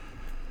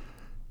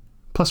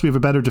 Plus, we have a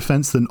better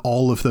defense than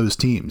all of those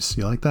teams.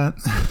 You like that?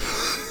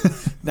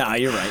 Nah,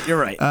 you're right. You're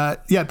right.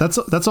 Yeah, that's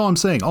all I'm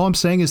saying. All I'm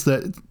saying is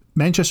that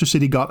Manchester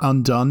City got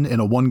undone in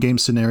a one-game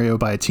scenario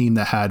by a team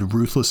that had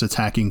ruthless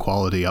attacking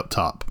quality up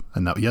top.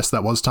 And that, yes,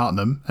 that was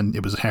Tottenham, and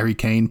it was Harry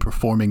Kane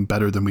performing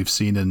better than we've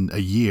seen in a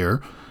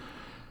year,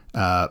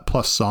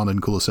 plus Son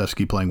and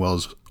Kulusevski playing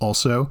well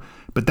also.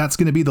 But that's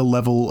going to be the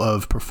level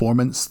of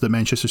performance that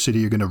Manchester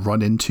City are going to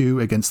run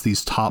into against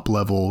these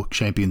top-level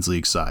Champions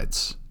League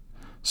sides.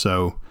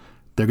 So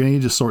they're going to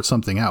need to sort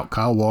something out.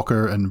 Kyle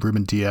Walker and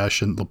Ruben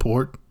Dias and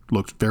Laporte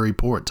looked very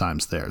poor at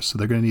times there, so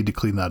they're going to need to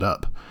clean that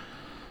up.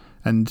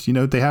 And, you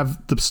know, they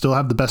still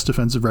have the best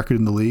defensive record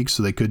in the league,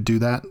 so they could do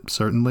that,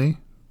 certainly.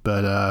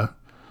 But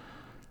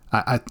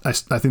I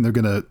think they're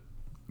going to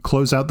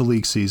close out the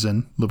league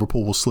season.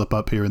 Liverpool will slip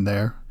up here and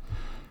there,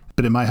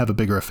 but it might have a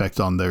bigger effect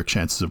on their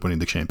chances of winning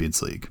the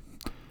Champions League.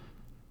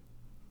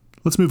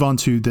 Let's move on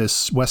to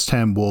this West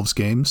Ham Wolves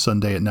game,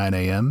 Sunday at 9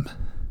 a.m.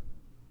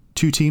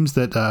 Two teams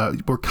that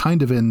were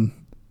kind of in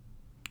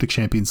the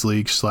Champions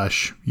League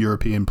 /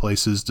 European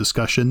places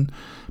discussion,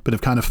 but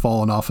have kind of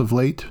fallen off of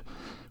late.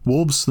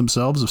 Wolves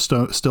themselves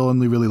have still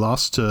only really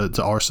lost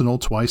to Arsenal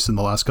twice in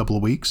the last couple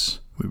of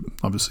weeks. We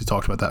obviously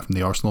talked about that from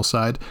the Arsenal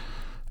side.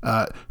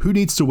 Who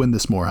needs to win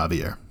this more,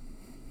 Javier?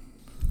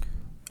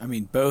 I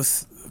mean,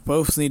 both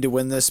need to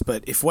win this,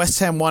 but if West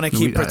Ham want to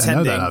keep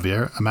pretending, I know that,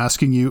 Javier. I'm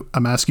asking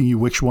you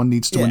which one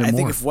needs to win it more. I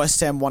think if West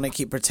Ham want to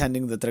keep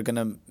pretending that they're going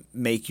to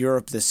make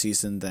Europe this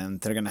season, then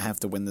they're going to have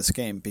to win this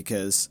game,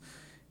 because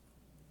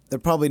they're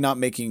probably not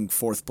making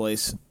 4th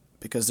place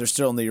because they're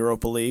still in the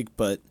Europa League.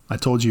 But I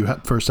told you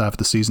first half of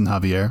the season,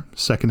 Javier.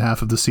 Second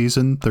half of the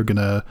season, they're going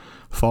to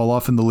fall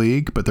off in the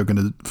league, but they're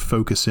going to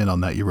focus in on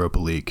that Europa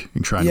League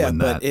and try and win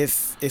that. Yeah,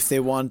 but if they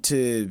want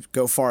to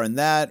go far in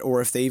that, or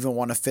if they even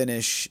want to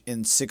finish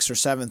in 6th or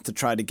 7th to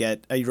try to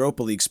get a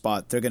Europa League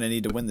spot, they're going to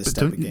need to win this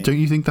type of game. Don't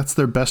you think that's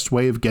their best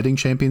way of getting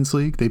Champions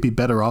League? They'd be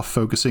better off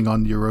focusing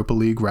on Europa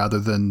League rather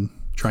than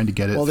trying to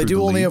get it. Well, they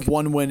do only have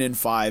 1 win in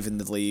 5 in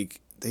the league.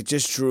 They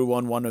just drew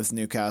 1-1 with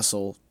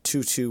Newcastle,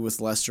 2-2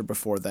 with Leicester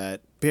before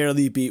that,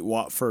 barely beat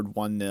Watford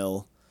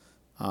 1-0,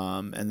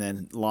 and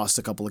then lost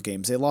a couple of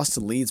games. They lost to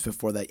Leeds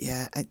before that.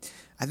 Yeah,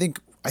 I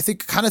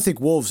think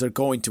Wolves are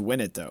going to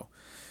win it, though,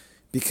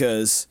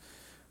 because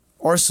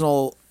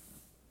Arsenal,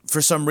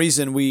 for some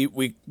reason, we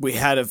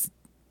had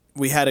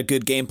we had a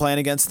good game plan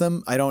against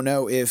them. I don't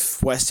know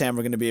if West Ham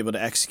are going to be able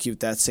to execute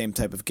that same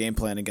type of game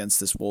plan against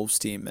this Wolves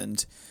team,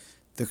 and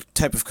the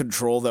type of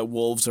control that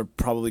Wolves are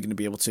probably going to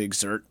be able to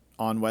exert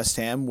on West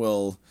Ham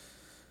will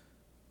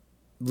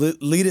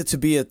lead it to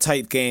be a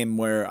tight game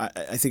where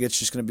I think it's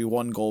just going to be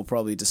one goal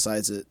probably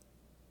decides it.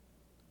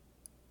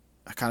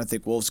 I kind of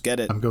think Wolves get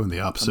it. I'm going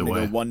the opposite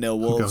way. Go 1-0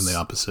 Wolves.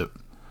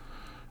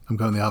 I'm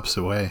going the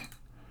opposite way.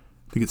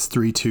 I think it's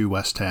 3-2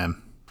 West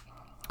Ham.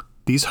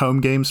 These home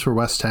games for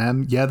West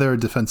Ham, yeah, they're a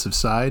defensive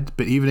side,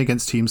 but even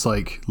against teams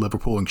like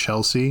Liverpool and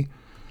Chelsea,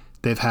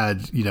 they've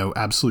had,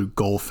 absolute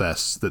goal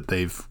fests that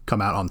they've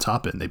come out on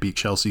top in. They beat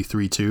Chelsea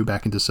 3-2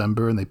 back in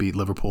December, and they beat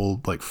Liverpool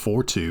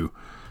 4-2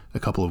 a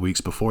couple of weeks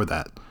before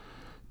that.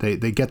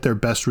 They get their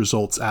best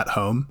results at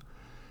home,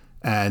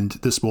 and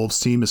this Wolves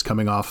team is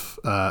coming off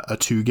a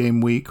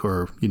 2-game week,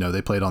 or,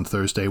 they played on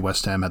Thursday.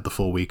 West Ham had the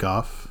full week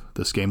off.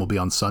 This game will be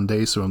on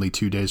Sunday, so only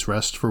 2 days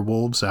rest for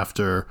Wolves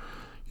after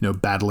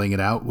battling it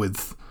out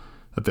with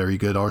a very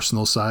good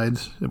Arsenal side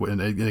in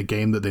a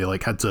game that they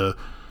had to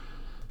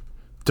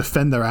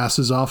defend their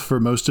asses off for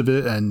most of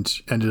it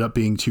and ended up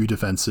being too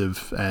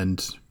defensive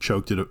and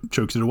choked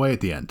it away at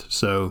the end.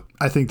 So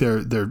I think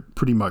they're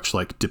pretty much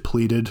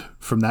depleted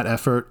from that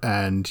effort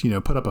and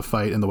put up a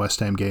fight in the West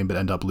Ham game but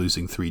end up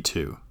losing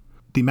 3-2.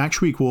 The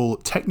match week will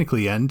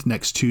technically end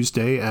next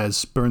Tuesday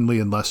as Burnley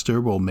and Leicester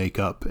will make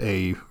up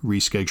a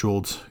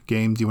rescheduled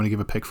game. Do you want to give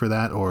a pick for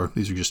that, or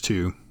these are just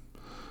two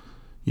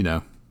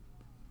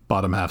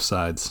bottom half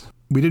sides?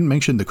 We didn't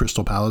mention the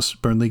Crystal Palace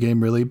Burnley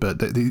game really,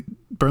 but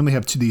Burnley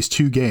have these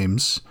 2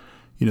 games.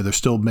 They're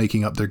still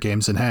making up their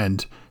games in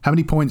hand. How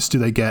many points do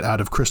they get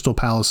out of Crystal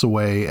Palace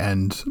away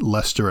and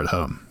Leicester at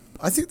home?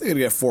 I think they're going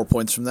to get 4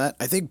 points from that.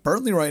 I think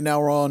Burnley right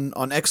now are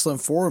on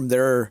excellent form.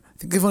 I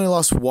think they've only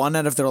lost 1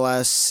 out of their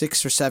last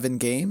 6 or 7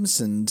 games,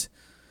 and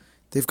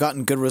they've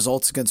gotten good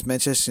results against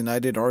Manchester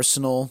United,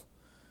 Arsenal.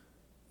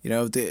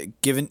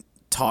 Given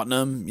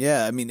Tottenham,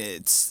 yeah. I mean,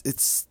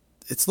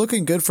 it's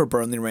looking good for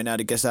Burnley right now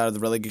to get out of the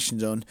relegation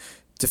zone.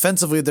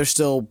 Defensively, they're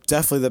still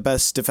definitely the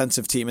best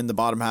defensive team in the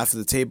bottom half of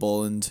the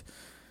table, and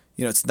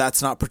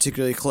that's not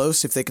particularly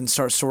close if they can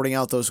start sorting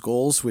out those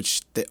goals.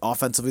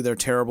 Offensively they're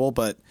terrible,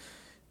 but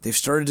they've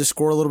started to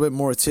score a little bit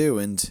more too.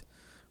 And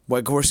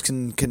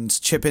Weghorst can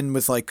chip in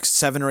with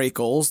 7 or 8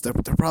 goals. They're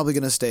probably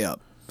going to stay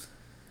up.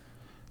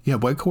 Yeah,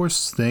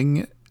 Weghorst's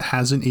thing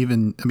hasn't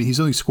even... I mean,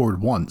 he's only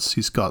scored once.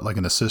 He's got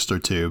an assist or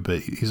 2,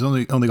 but he's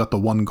only got the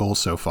 1 goal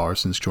so far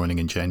since joining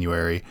in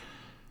January.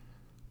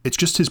 It's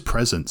just his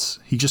presence.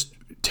 He just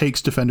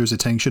takes defenders'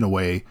 attention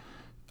away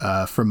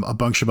from a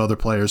bunch of other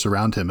players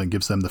around him and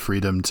gives them the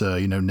freedom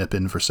to, nip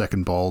in for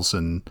second balls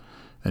and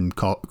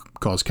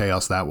cause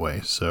chaos that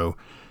way. So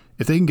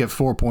if they can get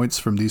 4 points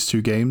from these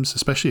 2 games,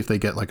 especially if they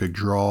get a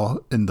draw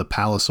in the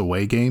Palace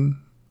away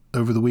game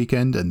over the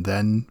weekend and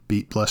then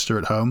beat Leicester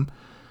at home,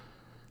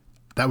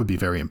 that would be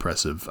very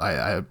impressive.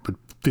 I would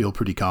feel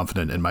pretty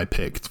confident in my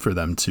pick for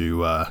them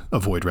to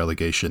avoid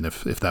relegation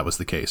if that was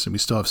the case. And we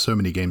still have so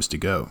many games to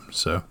go.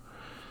 So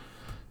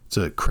it's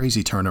a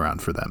crazy turnaround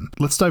for them.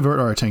 Let's divert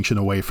our attention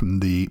away from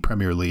the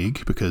Premier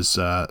League because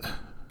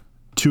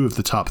 2 of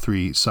the top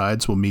 3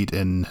 sides will meet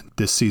in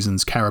this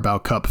season's Carabao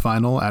Cup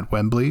final at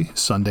Wembley,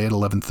 Sunday at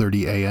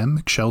 11:30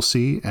 a.m.,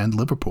 Chelsea and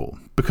Liverpool.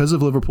 Because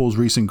of Liverpool's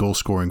recent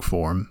goal-scoring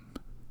form,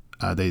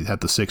 they had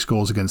the 6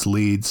 goals against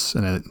Leeds,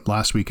 and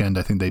last weekend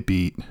I think they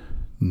beat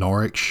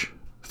Norwich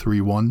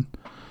 3-1.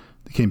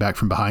 They came back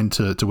from behind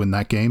to win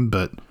that game,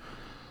 but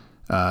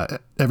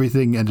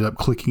everything ended up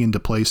clicking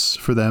into place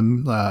for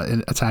them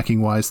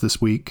attacking-wise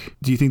this week.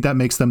 Do you think that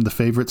makes them the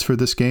favorites for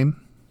this game?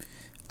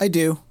 I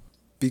do,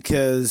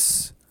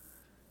 because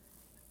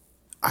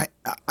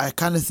I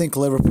kind of think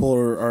Liverpool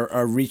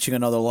are reaching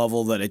another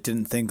level that I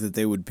didn't think that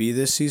they would be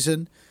this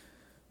season.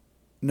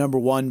 Number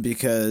one,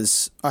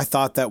 because I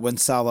thought that when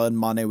Salah and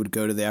Mane would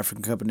go to the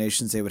African Cup of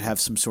Nations, they would have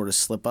some sort of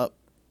slip-up.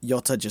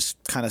 Jota just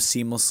kind of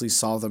seamlessly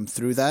saw them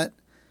through that.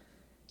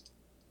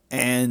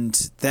 And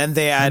then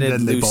they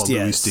added Luis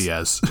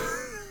Diaz.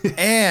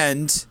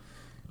 And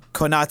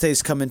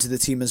Konate's come into the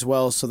team as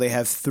well, so they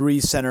have 3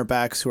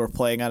 center-backs who are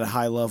playing at a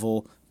high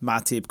level.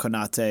 Matip,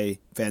 Konate,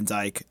 Van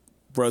Dijk,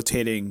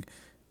 rotating.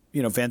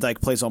 Van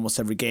Dijk plays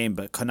almost every game,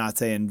 but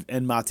Konate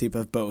and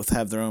Matip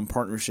have their own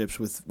partnerships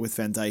with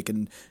Van Dijk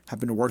and have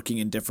been working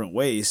in different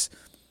ways.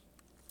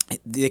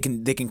 They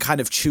can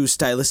kind of choose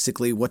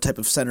stylistically what type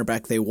of center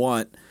back they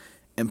want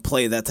and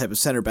play that type of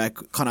center back.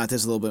 Konate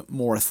is a little bit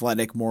more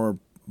athletic, more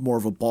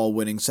of a ball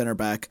winning center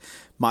back.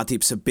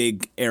 Matip's a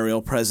big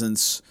aerial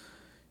presence,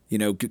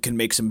 can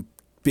make some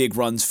big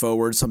runs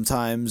forward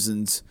sometimes,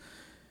 and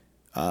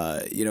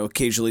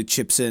occasionally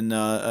chips in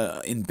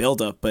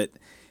build up, but.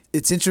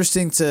 It's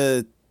interesting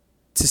to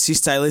see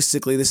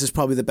stylistically this is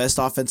probably the best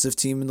offensive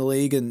team in the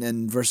league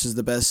and versus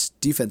the best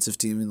defensive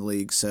team in the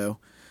league. So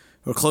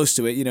we're close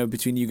to it,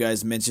 between you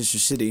guys and Manchester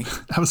City.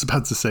 I was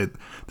about to say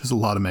there's a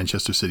lot of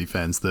Manchester City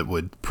fans that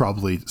would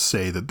probably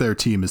say that their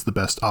team is the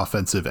best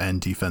offensive and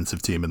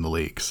defensive team in the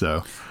league.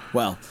 So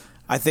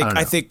I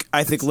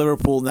think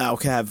Liverpool now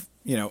can have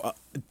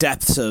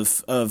depths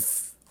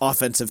of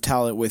offensive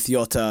talent with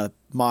Jota,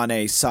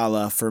 Mane,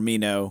 Salah,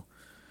 Firmino,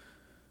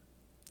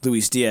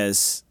 Luis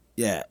Diaz.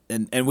 Yeah,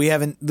 and we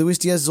haven't. Luis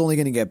Diaz is only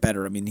going to get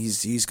better. I mean,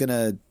 he's going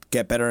to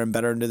get better and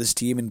better into this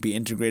team and be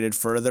integrated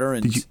further.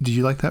 And did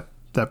you like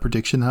that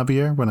prediction,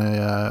 Javier? When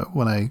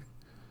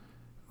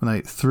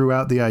I threw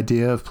out the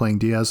idea of playing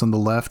Diaz on the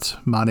left,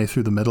 Mane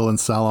through the middle, and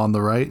Salah on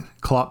the right,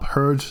 Klopp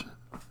heard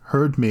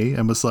me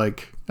and was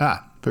like,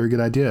 very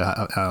good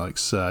idea,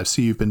 Alex. I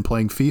see you've been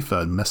playing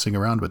FIFA and messing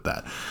around with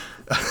that.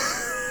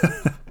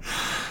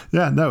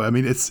 Yeah, no, I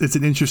mean, it's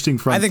an interesting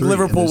front three. I think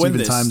Liverpool win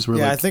this. Times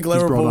where, I think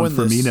Liverpool win this.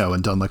 He's brought on Firmino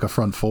and done like a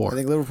front four. I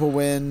think Liverpool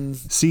win.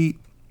 See,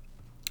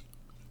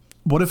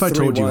 what if I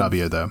told you,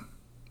 Javier, though?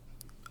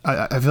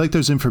 I feel like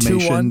there's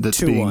information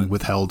that's being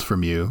withheld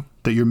from you,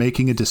 that you're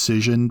making a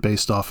decision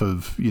based off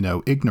of,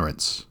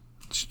 ignorance.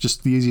 It's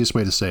just the easiest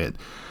way to say it.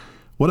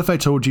 What if I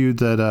told you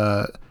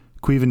that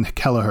Caoimhin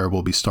Kelleher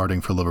will be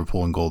starting for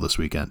Liverpool in goal this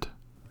weekend?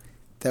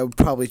 That would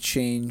probably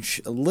change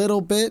a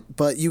little bit,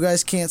 but you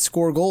guys can't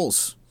score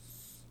goals.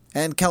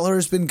 And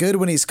Kelleher's been good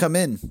when he's come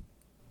in.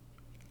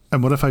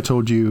 And what if I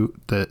told you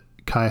that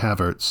Kai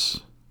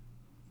Havertz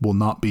will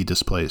not be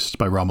displaced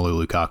by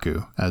Romelu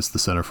Lukaku as the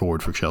center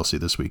forward for Chelsea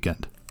this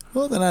weekend?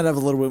 Well, then I'd have a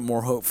little bit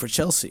more hope for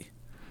Chelsea.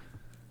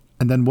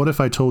 And then what if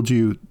I told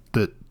you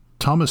that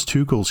Thomas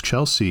Tuchel's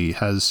Chelsea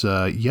has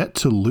yet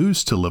to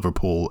lose to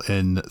Liverpool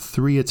in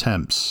 3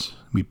 attempts?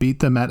 We beat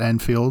them at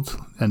Anfield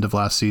end of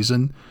last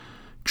season,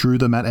 drew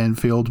them at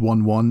Anfield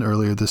 1-1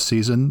 earlier this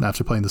season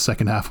after playing the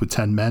second half with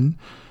 10 men,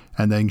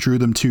 and then drew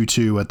them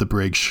 2-2 at the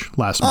Bridge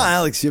last month.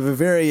 Alex, you've been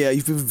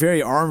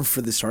very armed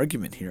for this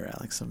argument here,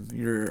 Alex.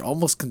 You're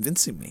almost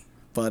convincing me,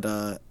 but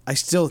I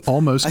still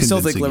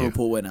think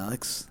Liverpool win,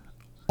 Alex.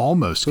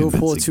 Almost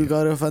Liverpool convincing too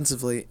good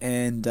offensively,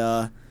 and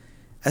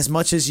as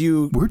much as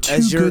we're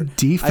too good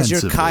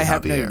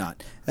defensively. No, you're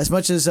not. As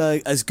much as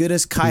good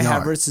as Kai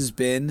Havertz has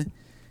been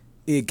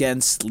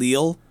against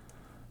Lille,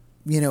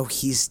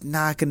 he's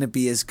not going to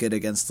be as good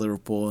against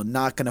Liverpool.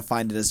 Not going to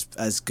find it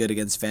as good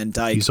against Van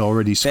Dijk. He's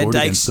already scored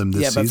against them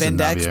this season.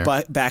 Yeah, but Van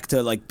Dijk's back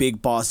to like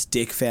big boss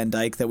Dick Van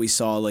Dijk that we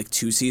saw like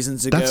 2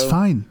 seasons ago. That's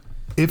fine.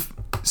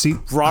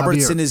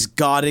 Robertson is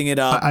godding it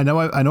up. I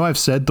know I've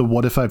said the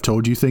what if I've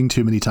told you thing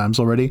too many times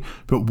already,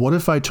 but what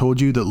if I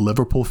told you that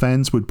Liverpool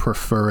fans would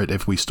prefer it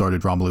if we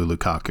started Romelu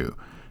Lukaku?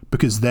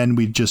 Because then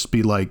we'd just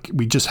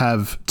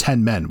have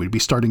 10 men. We'd be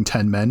starting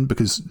 10 men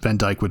because Van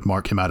Dijk would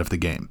mark him out of the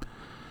game.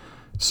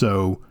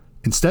 So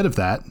instead of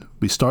that,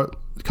 we start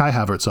Kai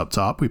Havertz up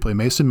top. We play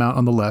Mason Mount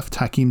on the left,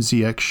 Hakim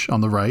Ziyech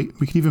on the right.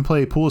 We could even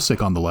play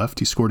Pulisic on the left.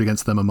 He scored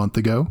against them a month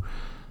ago.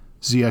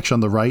 Ziyech on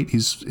the right.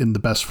 He's in the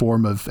best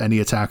form of any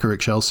attacker at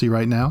Chelsea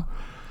right now.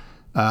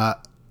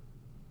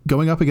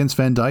 Going up against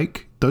Van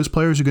Dijk, those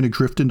players are going to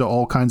drift into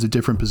all kinds of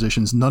different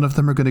positions. None of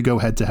them are going to go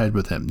head-to-head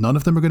with him. None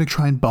of them are going to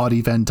try and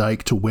body Van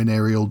Dijk to win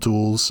aerial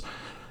duels.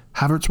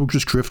 Havertz will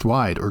just drift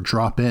wide or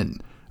drop in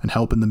and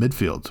help in the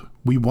midfield.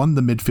 We won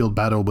the midfield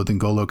battle with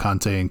N'Golo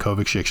Kante and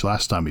Kovacic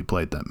last time we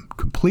played them.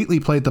 Completely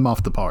played them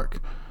off the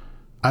park.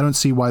 I don't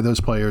see why those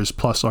players,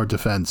 plus our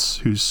defense,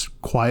 who's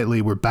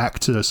quietly, we're back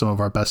to some of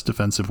our best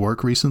defensive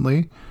work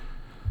recently.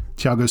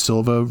 Thiago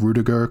Silva,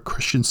 Rudiger,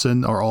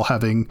 Christensen are all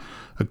having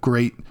a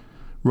great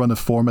run of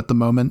form at the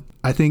moment.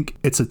 I think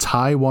it's a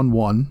tie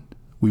 1-1.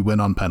 We win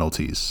on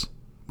penalties.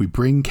 We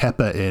bring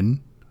Kepa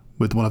in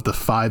with one of the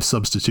 5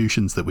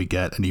 substitutions that we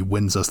get, and he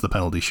wins us the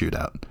penalty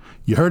shootout.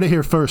 You heard it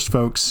here first,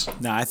 folks.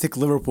 Nah, I think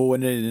Liverpool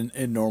win it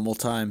in normal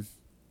time.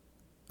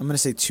 I'm going to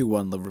say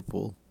 2-1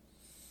 Liverpool.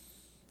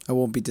 I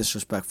won't be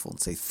disrespectful and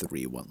say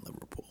 3-1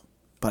 Liverpool.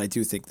 But I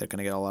do think they're going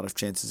to get a lot of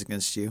chances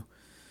against you.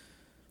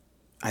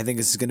 I think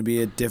this is going to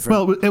be a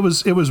different... Well, it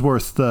was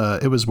worth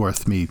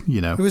me,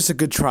 It was a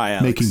good try,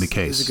 Alex. Making the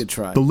case. It was a good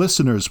try. The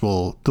listeners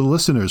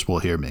will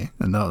hear me,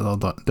 and they'll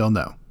know. They'll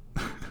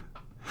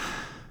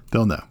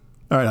know.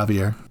 All right,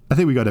 Javier. I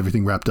think we got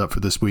everything wrapped up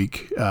for this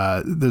week.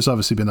 There's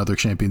obviously been other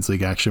Champions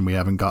League action we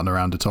haven't gotten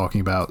around to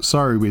talking about.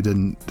 Sorry we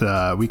didn't.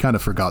 We kind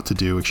of forgot to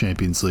do a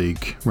Champions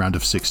League round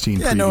of 16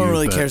 preview. Yeah, no one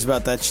really cares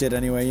about that shit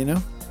anyway,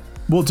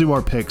 We'll do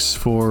our picks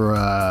for...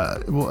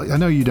 I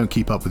know you don't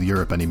keep up with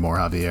Europe anymore,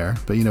 Javier,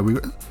 but,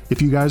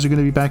 if you guys are going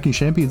to be back in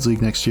Champions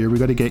League next year, we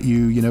got to get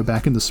you,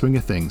 back in the swing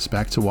of things,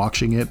 back to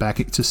watching it, back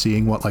to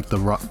seeing what, the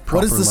proper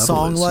What is the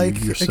song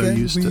like You're so again?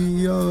 used to.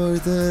 We are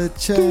the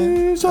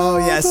champions. Oh,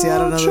 yeah, see, I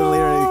don't know the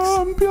lyrics.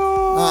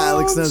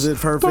 Alex knows it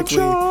perfectly.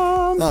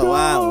 Oh,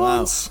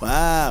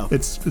 wow.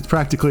 It's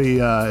practically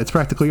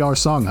our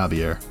song,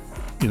 Javier,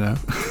 Yeah.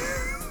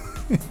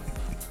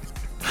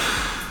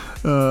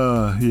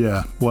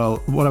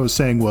 Well, what I was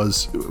saying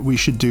was we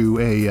should do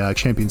a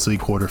Champions League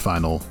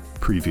quarterfinal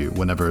preview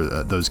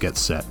whenever those get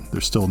set.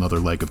 There's still another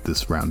leg of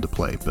this round to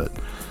play, but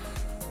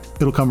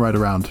it'll come right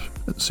around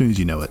as soon as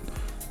you know it.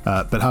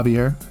 But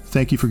Javier,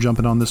 thank you for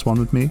jumping on this one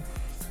with me.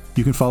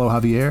 You can follow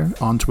Javier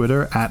on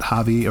Twitter at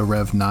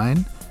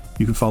JaviArev9.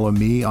 You can follow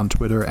me on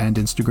Twitter and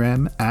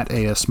Instagram at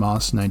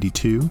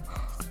ASMoss92.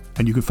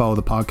 And you can follow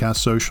the podcast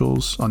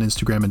socials on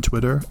Instagram and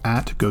Twitter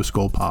at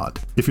GhostGoalPod.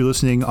 If you're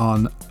listening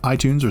on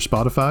iTunes or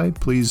Spotify,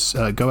 please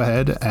go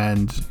ahead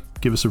and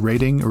give us a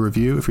rating or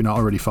review. If you're not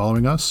already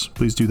following us,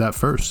 please do that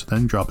first.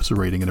 Then drop us a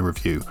rating and a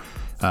review.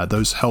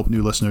 Those help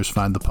new listeners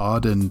find the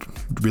pod, and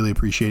really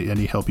appreciate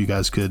any help you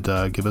guys could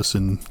give us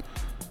in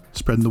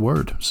spreading the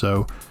word.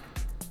 So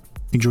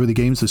enjoy the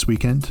games this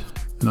weekend,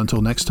 and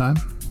until next time,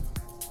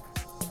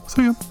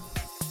 see ya.